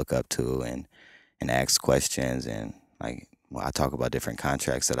I could look up to and ask questions and like. Well, I talk about different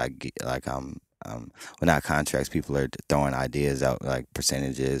contracts that I get, like well, not contracts. People are throwing ideas out, like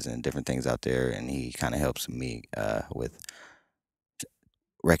percentages and different things out there, and he kind of helps me with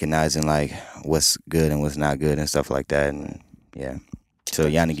recognizing like what's good and what's not good and stuff like that. Right. And yeah, so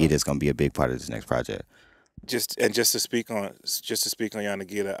That's what's Yanagita up. is gonna be a big part of this next project. just to speak on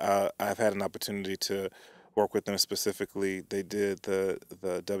Yanagita, I've had an opportunity to work with them specifically. They did the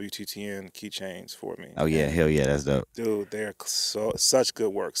WTTN keychains for me. Oh yeah, And hell yeah, that's dope. dude, they're such good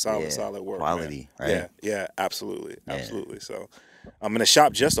work, Yeah, solid work, man. quality, right? Yeah, absolutely, Yeah. absolutely. So, I'm in the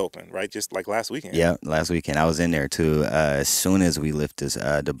shop just opened, right? Just like last weekend. Yeah, last weekend I was in there too. As soon as we lifted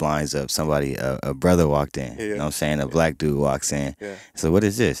the blinds up, somebody, a brother walked in. Yeah. You know what I'm saying? A black dude walks in. Yeah. So what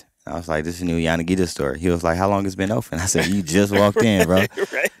is this? I was like, this is a new Yanagita store. He was like, how long it's been open? I said, you just walked in, bro.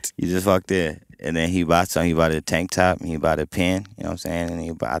 Right. You just walked in. And then he bought something. He bought a tank top. And he bought a pen. You know what I'm saying?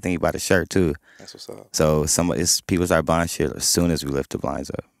 And I think he bought a shirt too. That's what's up. So people start buying shit as soon as we lift the blinds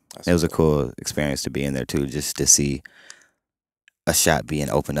up. It was a cool experience to be in there too, just to see a shop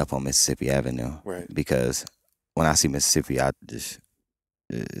being opened up on Mississippi Avenue. Right. Because when I see Mississippi,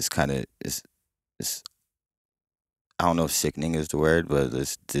 it's kind of I don't know if sickening is the word, but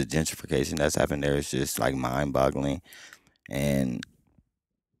the gentrification that's happened there is just like mind boggling, and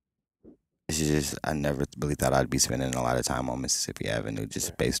it's just I never really thought I'd be spending a lot of time on Mississippi Avenue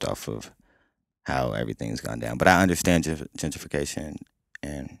just based off of how everything's gone down. But I understand gentrification,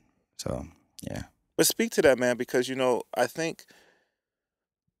 and so yeah. But speak to that, man, because I think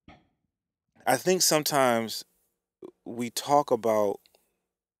sometimes we talk about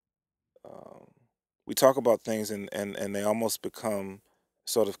things and they almost become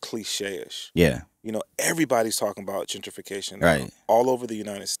sort of cliche-ish. Yeah. Everybody's talking about gentrification now, Right. all over the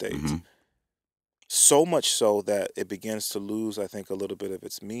United States. Mm-hmm. So much so that it begins to lose, I think, a little bit of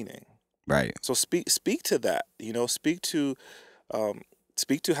its meaning. Right. So speak to that.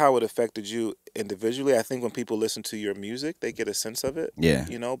 Speak to how it affected you individually. I think when people listen to your music, they get a sense of it. Yeah.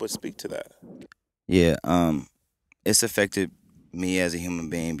 But speak to that. Yeah. It's affected me as a human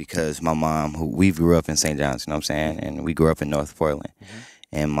being because my mom, who we grew up in St. John's, you know what I'm saying, and we grew up in North Portland,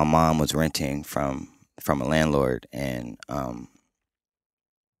 and my mom was renting from a landlord, and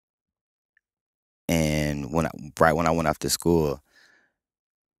when I went off to school,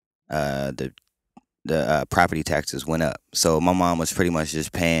 the property taxes went up. So my mom was pretty much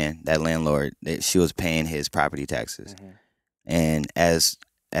just paying that landlord. She was paying his property taxes, and as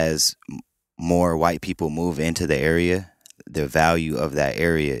more white people move into the area, the value of that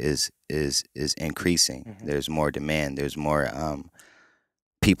area is increasing. There's more demand. There's more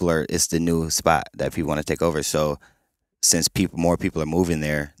it's the new spot that people want to take over. So since more people are moving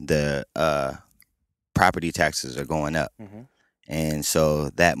there, the property taxes are going up. And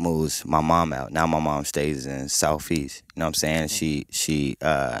so that moves my mom out. Now my mom stays in Southeast. You know what I'm saying? She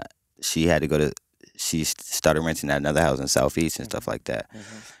had to go to. She started renting at another house in Southeast and stuff like that.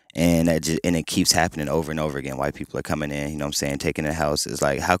 And it keeps happening over and over again. White people are coming in. You know what I'm saying? Taking a house. It's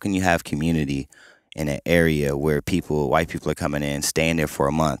like, how can you have community in an area where white people are coming in, staying there for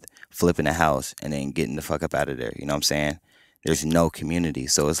a month, flipping a house, and then getting the fuck up out of there? You know what I'm saying? There's no community.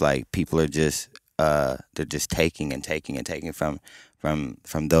 So it's like people are just they're just taking and taking and taking from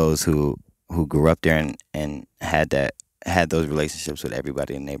those who grew up there and had those relationships with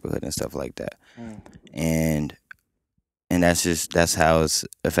everybody in the neighborhood and stuff like that. And that's how it's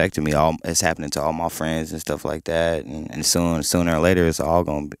affected me. It's happening to all my friends and stuff like that. And sooner or later, it's all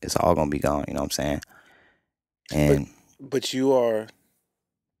gonna be gone. You know what I'm saying? And but you are,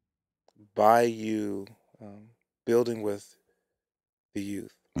 by you building with the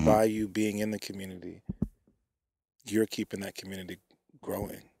youth, by you being in the community, you're keeping that community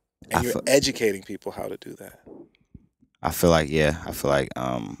growing, and you're educating people how to do that. I feel like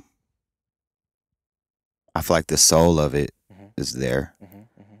the soul of it is there,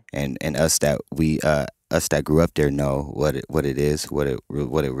 and us that grew up there know what it is, what it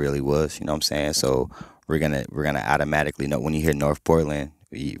really was. You know what I'm saying? So we're gonna automatically know when you hear North Portland,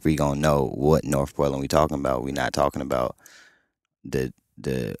 we gonna know what North Portland we talking about. We not talking about the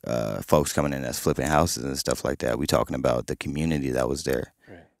folks coming in that's flipping houses and stuff like that. We talking about the community that was there.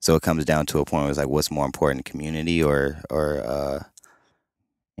 Right. So it comes down to a point where it's like, what's more important, community or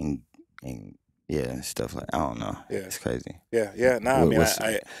yeah, stuff like, I don't know. Yeah, it's crazy. Yeah. No, I mean,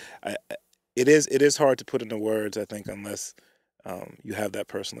 it is hard to put into words, I think, unless you have that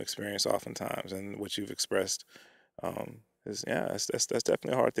personal experience oftentimes, and what you've expressed is that's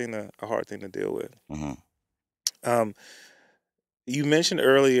definitely a hard thing to deal with. You mentioned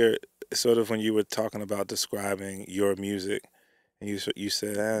earlier, sort of when you were talking about describing your music, and you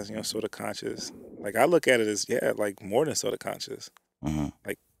said as sort of conscious. Like, I look at it as like more than sort of conscious,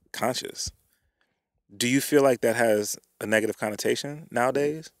 like conscious. Do you feel like that has a negative connotation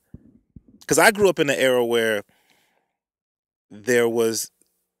nowadays? Because I grew up in an era where there was,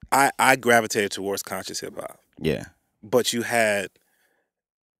 I gravitated towards conscious hip hop. Yeah. But you had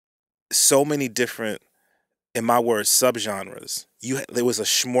so many different in my words, subgenres. There was a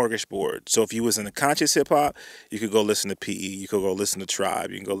smorgasbord. So if you was into conscious hip hop, you could go listen to PE. You could go listen to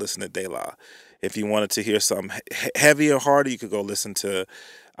Tribe. You can go listen to De La. If you wanted to hear something heavier, harder, you could go listen to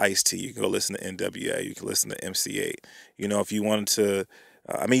Ice-T. You could go listen to NWA. You could listen to MC8. You know, if you wanted to,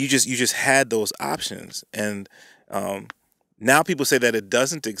 you just had those options. And now people say that it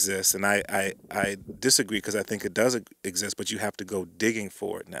doesn't exist, and I disagree because I think it does exist, but you have to go digging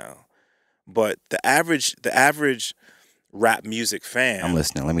for it now. But the average rap music fan. I'm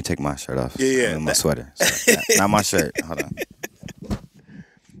listening. Let me take my shirt off. Yeah, My sweater. Not my shirt. Hold on.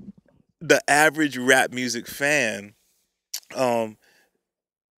 The average rap music fan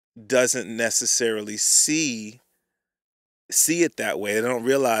doesn't necessarily see it that way. They don't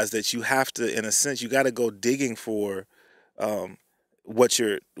realize that you have to, in a sense, you got to go digging for what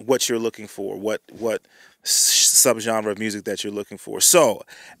you're looking for, what subgenre of music that you're looking for. So,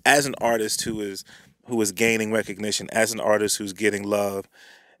 as an artist who is gaining recognition, as an artist who's getting love,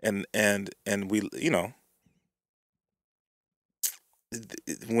 and we, you know,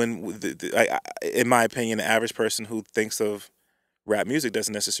 in my opinion, the average person who thinks of rap music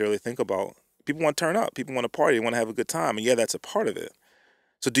doesn't necessarily think about, people want to turn up, people want to party, they want to have a good time, and yeah, that's a part of it.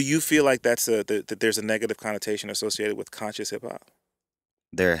 So, do you feel like that there's a negative connotation associated with conscious hip hop?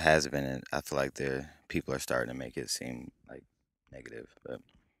 There has been, and I feel like people are starting to make it seem like negative. But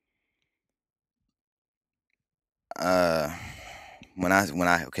when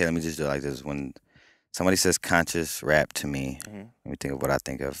I okay, let me just do it like this. When somebody says conscious rap to me, let me think of what I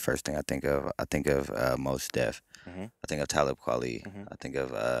think of. First thing I think of Mos Def. I think of Talib Kweli. I think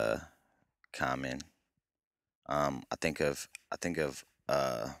of Common. I think of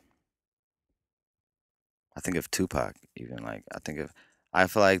Tupac. Even like I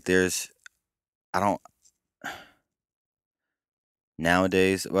feel like I don't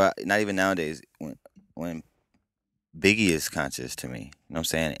nowadays. Well, not even nowadays. When Biggie is conscious to me, you know what I'm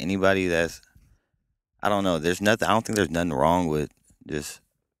saying? Anybody that's, I don't know. There's nothing. I don't think there's nothing wrong with just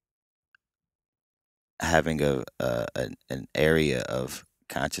having an area of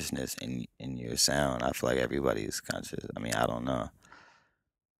consciousness in your sound. I feel like everybody is conscious. I mean, I don't know.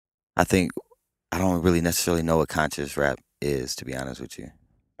 I think I don't really necessarily know what conscious rap is, to be honest with you.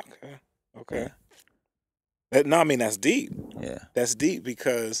 Okay. Yeah. No, I mean, that's deep. Yeah. That's deep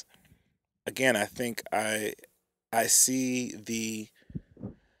because, again, I think I see the,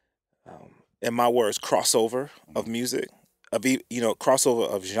 in my words, crossover of music, crossover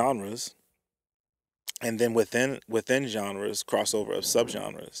of genres, and then within genres, crossover of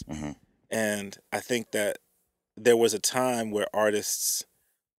subgenres. And I think that there was a time where artists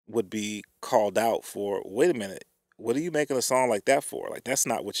would be called out for, wait a minute, what are you making a song like that for? Like, that's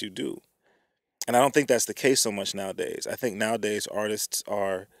not what you do. And I don't think that's the case so much nowadays. I think nowadays artists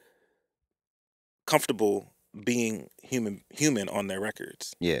are comfortable being human on their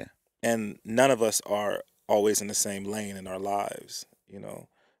records. Yeah. And none of us are always in the same lane in our lives. You know,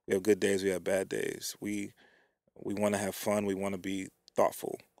 we have good days, we have bad days. We want to have fun, we want to be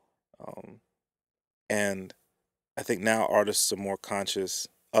thoughtful. And I think now artists are more conscious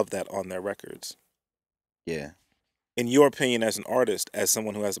of that on their records. Yeah. In your opinion, as an artist, as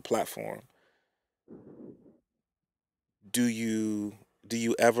someone who has a platform, do you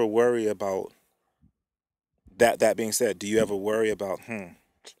ever worry about that being said, do you ever worry about,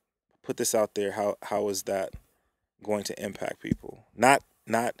 put this out there, how is that going to impact people? Not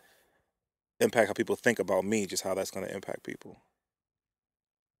impact how people think about me, just how that's going to impact people.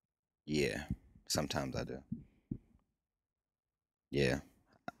 Yeah. Sometimes I do. Yeah.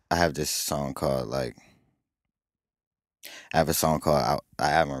 I have this song called like I have a song called I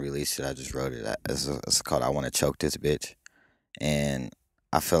haven't released it. I just wrote it. It's called I Want to Choke This Bitch. And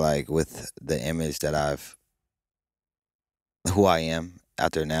I feel like with the image that who I am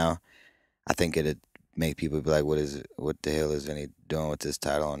out there now, I think it'd make people be like, what the hell is Vinny doing with this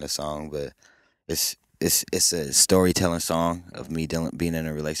title on this song? But it's a storytelling song of me being in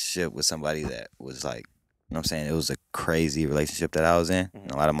a relationship with somebody that was like, you know what I'm saying? It was a crazy relationship that I was in. And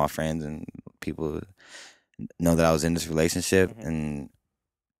a lot of my friends and people know that I was in this relationship, and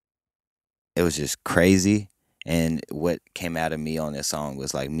it was just crazy. And what came out of me on this song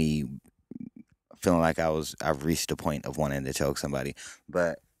was like me feeling like I've reached the point of wanting to choke somebody,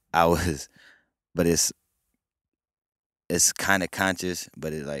 but it's kind of conscious,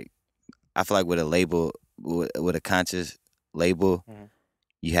 but it like, I feel like with a label, with a conscious label,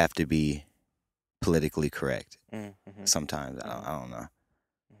 you have to be politically correct. Sometimes I don't know,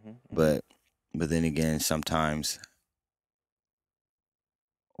 but then again, sometimes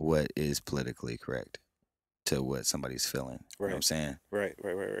what is politically correct to what somebody's feeling. You know what I'm Right. saying? Right.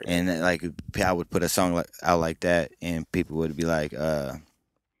 And like I would put a song out like that, and people would be like,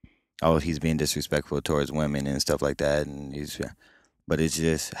 "Oh, he's being disrespectful towards women and stuff like that." And but it's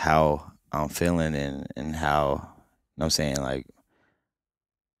just how I'm feeling and how, you know what I'm saying, like,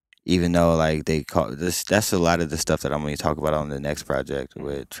 even though like they call this, that's a lot of the stuff that I'm going to talk about on the next project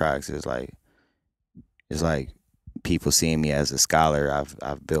with tracks. Is like, it's like people seeing me as a scholar.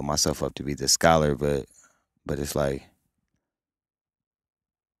 I've built myself up to be this scholar, but it's like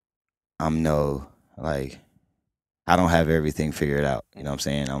I'm no, like, I don't have everything figured out. You know what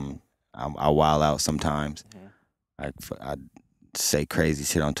I'm saying? I wild out sometimes. I say crazy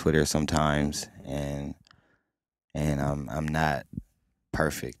shit on Twitter sometimes, and I'm not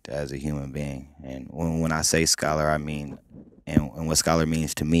perfect as a human being. And when I say scholar, I mean, and what scholar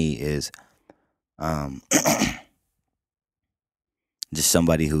means to me is um, just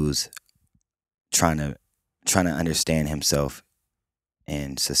somebody who's trying to understand himself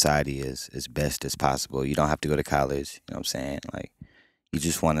and society as best as possible. You don't have to go to college. You know what I'm saying? Like, you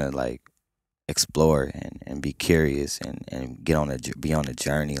just want to like explore and be curious and get on be on a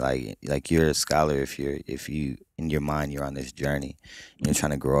journey. Like you're a scholar if you in your mind you're on this journey and you're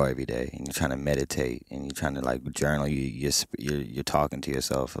trying to grow every day and you're trying to meditate and you're trying to like journal. You're talking to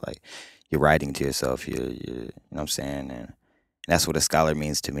yourself, like you're writing to yourself. You know what I'm saying? And that's what a scholar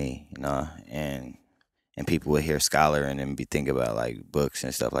means to me. You know, and people would hear scholar and then be thinking about like books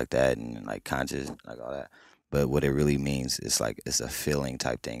and stuff like that and like conscious, like all that. But what it really means is like it's a feeling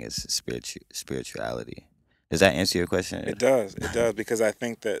type thing. It's spirituality. Does that answer your question? It does. It does, because I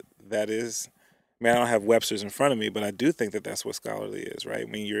think that is. I mean, I don't have Webster's in front of me, but I do think that that's what scholarly is, right?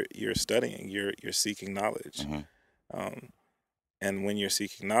 When you're studying, you're seeking knowledge, um, and when you're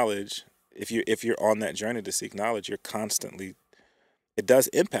seeking knowledge, if you're on that journey to seek knowledge, you're constantly. It does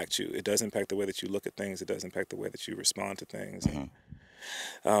impact you. It does impact the way that you look at things. It does impact the way that you respond to things. And,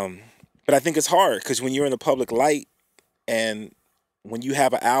 but I think it's hard because when you're in the public light and when you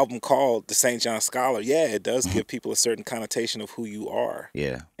have an album called The St. John Scholar, yeah, it does give people a certain connotation of who you are.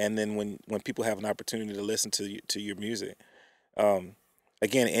 Yeah. And then when people have an opportunity to listen to your music,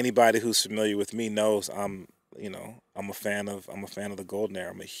 again, anybody who's familiar with me knows I'm a fan of the Golden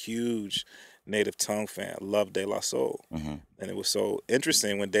Era. I'm a huge Native Tongue fan. I love De La Soul, and it was so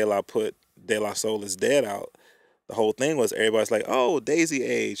interesting when De La put De La Soul is Dead out. The whole thing was everybody's like, "Oh, Daisy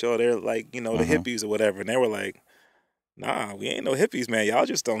Age," or they're like, the hippies or whatever, and they were like, "Nah, we ain't no hippies, man. Y'all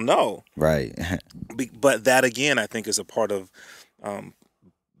just don't know." Right. But that again, I think, is a part of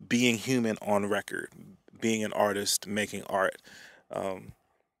being human on record, being an artist, making art.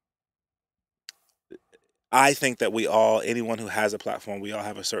 I think that anyone who has a platform, we all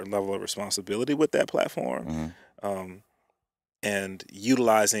have a certain level of responsibility with that platform, and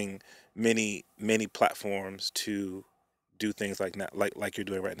utilizing many platforms to do things like you're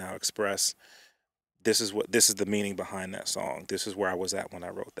doing right now. Express, this is the meaning behind that song. This is where I was at when I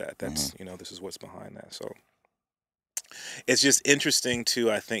wrote that. That's this is what's behind that. So it's just interesting to,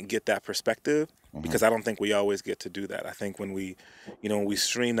 I think, get that perspective, because I don't think we always get to do that. I think when we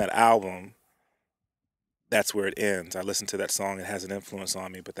stream that album, that's where it ends. I listen to that song; it has an influence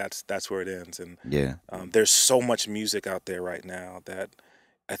on me, but that's where it ends. And Yeah. there's so much music out there right now that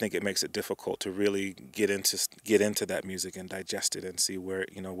I think it makes it difficult to really get into that music and digest it and see where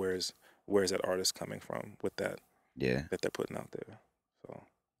where's that artist coming from with that Yeah. that they're putting out there. So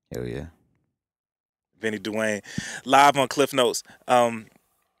Hell yeah. Vinnie Dewayne, live on Klyph Notes.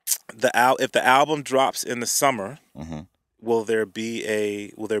 If the album drops in the summer, will there be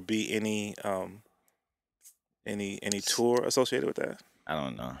any tour associated with that? I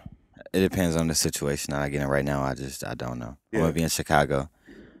don't know. It depends on the situation that I get in right now. I don't know. Yeah. I'm gonna be in Chicago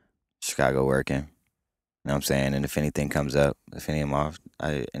working. You know what I'm saying? And if anything comes up, if any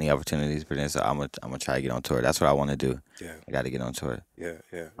opportunities present, so I'm gonna try to get on tour. That's what I want to do. Yeah. I got to get on tour. Yeah.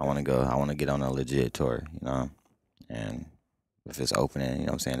 I want to go. I want to get on a legit tour. You know, and if it's opening, you know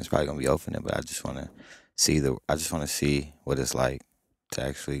what I'm saying, it's probably gonna be opening. But I just want to see what it's like to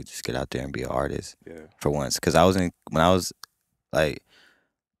actually just get out there and be an artist. Yeah. For once, because when I was like,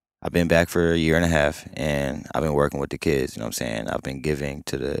 I've been back for a year and a half, and I've been working with the kids. You know what I'm saying? I've been giving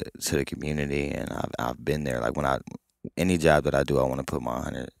to the community, and I've been there. Like any job that I do, I want to put my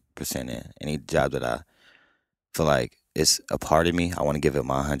 100% in. Any job that I feel like it's a part of me, I want to give it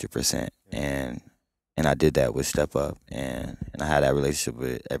my 100%. And I did that with Step Up, and I had that relationship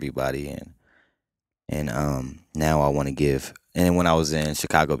with everybody, and now I want to give. And when I was in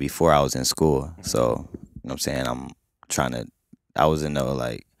Chicago before, I was in school, so you know what I'm saying,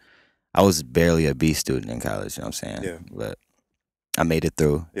 I was barely a B student in college, you know what I'm saying? Yeah. But I made it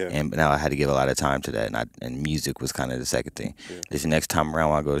through, Yeah. and now I had to give a lot of time to that, and music was kind of the second thing. Yeah. This next time around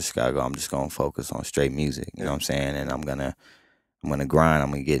when I go to Chicago, I'm just gonna focus on straight music. You know Yeah. what I'm saying? And I'm gonna grind.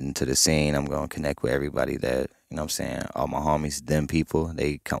 I'm gonna get into the scene. I'm gonna connect with everybody that, you know what I'm saying. All my homies, them people,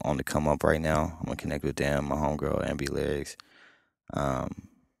 they come on to come up right now. I'm gonna connect with them. My homegirl, MB Lyrics. Um,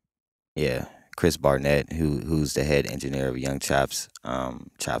 yeah, Chris Barnett, who's the head engineer of Young Chops,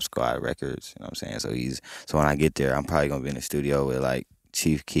 Chop Squad Records. You know what I'm saying? So when I get there, I'm probably gonna be in the studio with like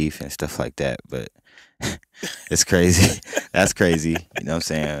Chief Keef and stuff like that. But it's crazy. That's crazy. You know what I'm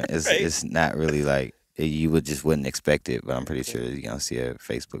saying? Right. It's not really like you would just wouldn't expect it. But I'm pretty sure you're gonna see a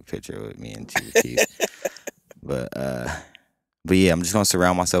Facebook picture with me and Chief Keef. But but yeah, I'm just gonna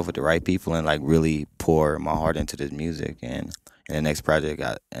surround myself with the right people and like really pour my heart into this music. And in the next project,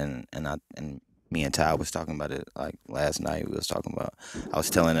 and me and Ty was talking about it like last night. We was talking about. I was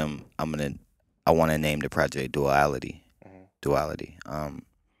telling him I want to name the project Duality. Mhm. Duality.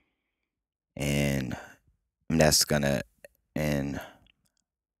 And that's gonna and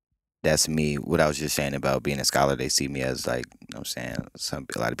that's me. What I was just saying about being a scholar, they see me as like, you know what I'm saying,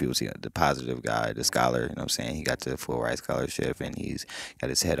 a lot of people see the positive guy, the scholar, you know what I'm saying? He got the full ride scholarship and he's got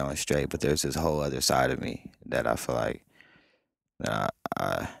his head on straight, but there's this whole other side of me that I feel like that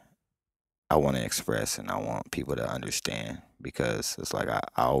I want to express and I want people to understand because it's like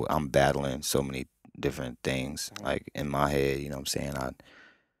I'm battling so many different things Mhm. like in my head, you know what I'm saying?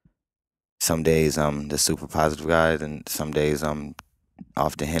 Some days I'm the super positive guy and some days I'm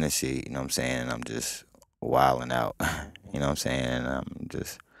off the Hennessy, you know what I'm saying? I'm just wilding out, you know what I'm saying? And I'm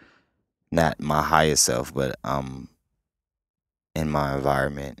just not my highest self, but I'm in my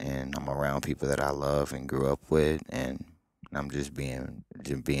environment and I'm around people that I love and grew up with, and I'm just being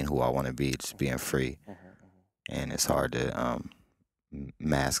who I want to be, just being free. Mhm. Mhm. And it's hard to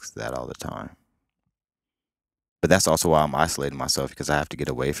mask that all the time. But that's also why I'm isolating myself because I have to get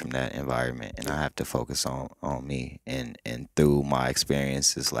away from that environment and I Yeah. have to focus on me. And through my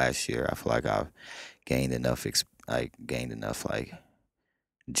experiences last year, I feel like I've gained enough like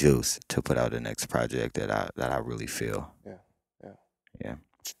juice to put out the next project that I really feel. Yeah. Yeah. Yeah.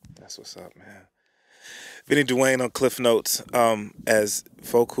 That's what's up, man. Vinnie Dewayne on Klyph Notes. As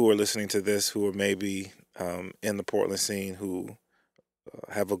folk who are listening to this, who are maybe in the Portland scene, who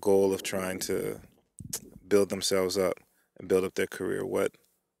have a goal of trying to build themselves up and build up their career, what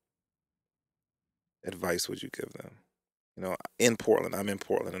advice would you give them? You know, in Portland, I'm in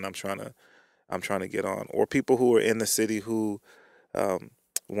Portland, and I'm trying to get on. Or people who are in the city who um,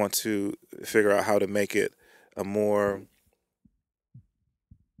 want to figure out how to make it a more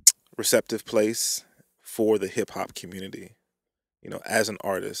receptive place for the hip hop community. You know, as an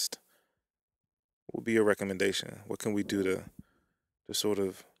artist, what would be your recommendation? What can we do to sort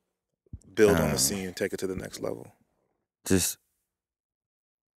of build on the Um, scene and take it to the next level? just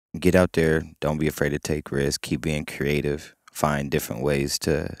get out there. Don't be afraid to take risks. Keep being creative. Find different ways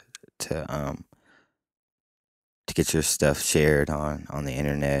to to get your stuff shared on the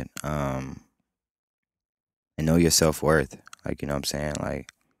internet. And know your self worth. Like you know what I'm saying. Like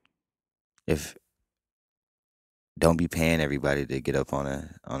if don't be paying everybody to get up on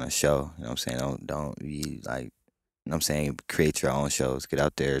a show. You know what I'm saying. Don't be like. You know what I'm saying? Create your own shows. Get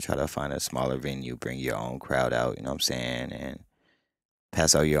out there. Try to find a smaller venue. Bring your own crowd out. You know what I'm saying? And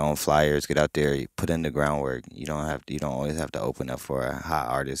pass out your own flyers. Get out there. Put in the groundwork. You don't always have to open up for a hot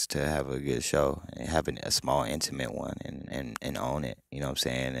artist to have a good show. And have a small, intimate one and own it. You know what I'm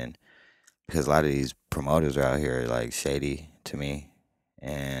saying? And because a lot of these promoters are out here like shady to me,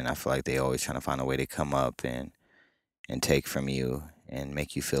 and I feel like they always trying to find a way to come up and take from you and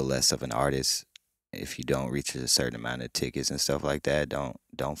make you feel less of an artist if you don't reach a certain amount of tickets and stuff like that.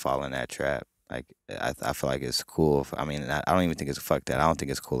 Don't fall in that trap. Like I feel like it's cool. I mean, I don't even think it's fuck that. I don't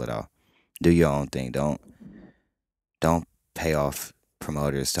think it's cool at all. Do your own thing. Don't pay off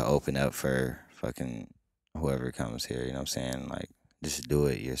promoters to open up for fucking whoever comes here. You know what I'm saying? Like just do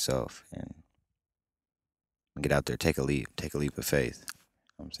it yourself and get out there. Take a leap. Take a leap of faith. You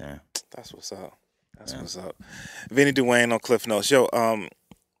know what I'm saying? That's what's up. That's Yeah. what's up. Vinnie Dewayne on Klyph Notes. Yo, I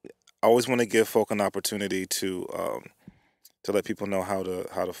always want to give folk an opportunity to let people know how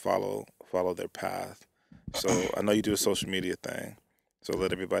to follow their path. So I know you do a social media thing. So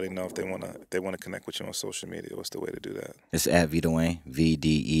let everybody know if they wanna connect with you on social media. What's the way to do that? It's at Videwayne,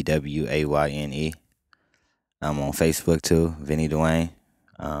 VDEWAYNE. I'm on Facebook too, Vinnie Dewayne.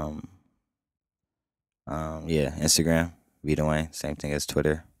 Um, yeah, Instagram, Videwayne, same thing as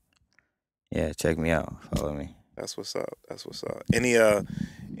Twitter. Yeah, check me out, follow me. That's what's up. That's what's up.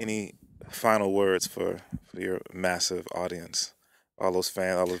 Any final words for your massive audience, all those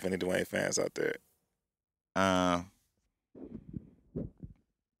Vinnie Dewayne fans out there? Um,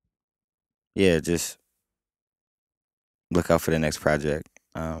 yeah, just look out for the next project.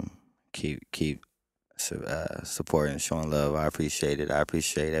 Keep supporting, showing love. I appreciate it. I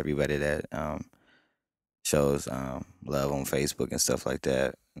appreciate everybody that shows love on Facebook and stuff like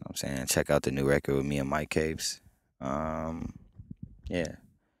that. You know what I'm saying? Check out the new record with me and Mike Capes. Yeah,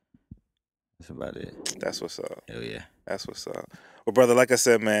 that's about it. That's what's up. Hell yeah. That's what's up. Well, brother, like I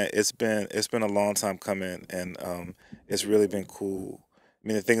said, man, it's been a long time coming, and it's really been cool. I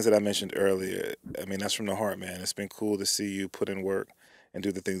mean, the things that I mentioned earlier, I mean, that's from the heart, man. It's been cool to see you put in work and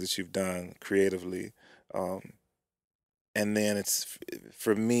do the things that you've done creatively. Um, and then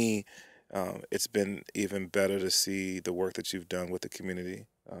for me, it's been even better to see the work that you've done with the community.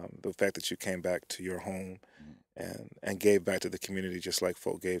 The fact that you came back to your home and gave back to the community just like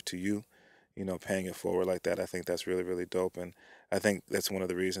folk gave to you, paying it forward like that. I think that's really, really dope, and I think that's one of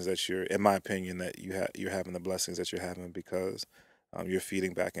the reasons that in my opinion, that you're having the blessings that you're having because you're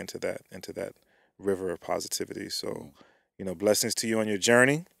feeding back into that river of positivity. So, blessings to you on your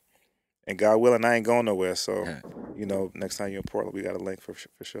journey, and God willing, I ain't going nowhere. So, next time you're in Portland, we got a link for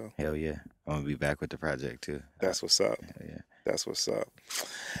sure. Hell yeah. I'm gonna be back with the project too. That's what's up. Hell yeah. That's what's up.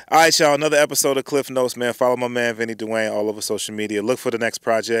 All right, y'all. Another episode of Klyph Notes, man. Follow my man Vinnie Dewayne all over social media. Look for the next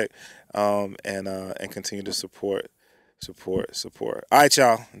project, and continue to support. All right,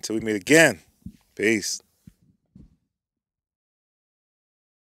 y'all. Until we meet again. Peace.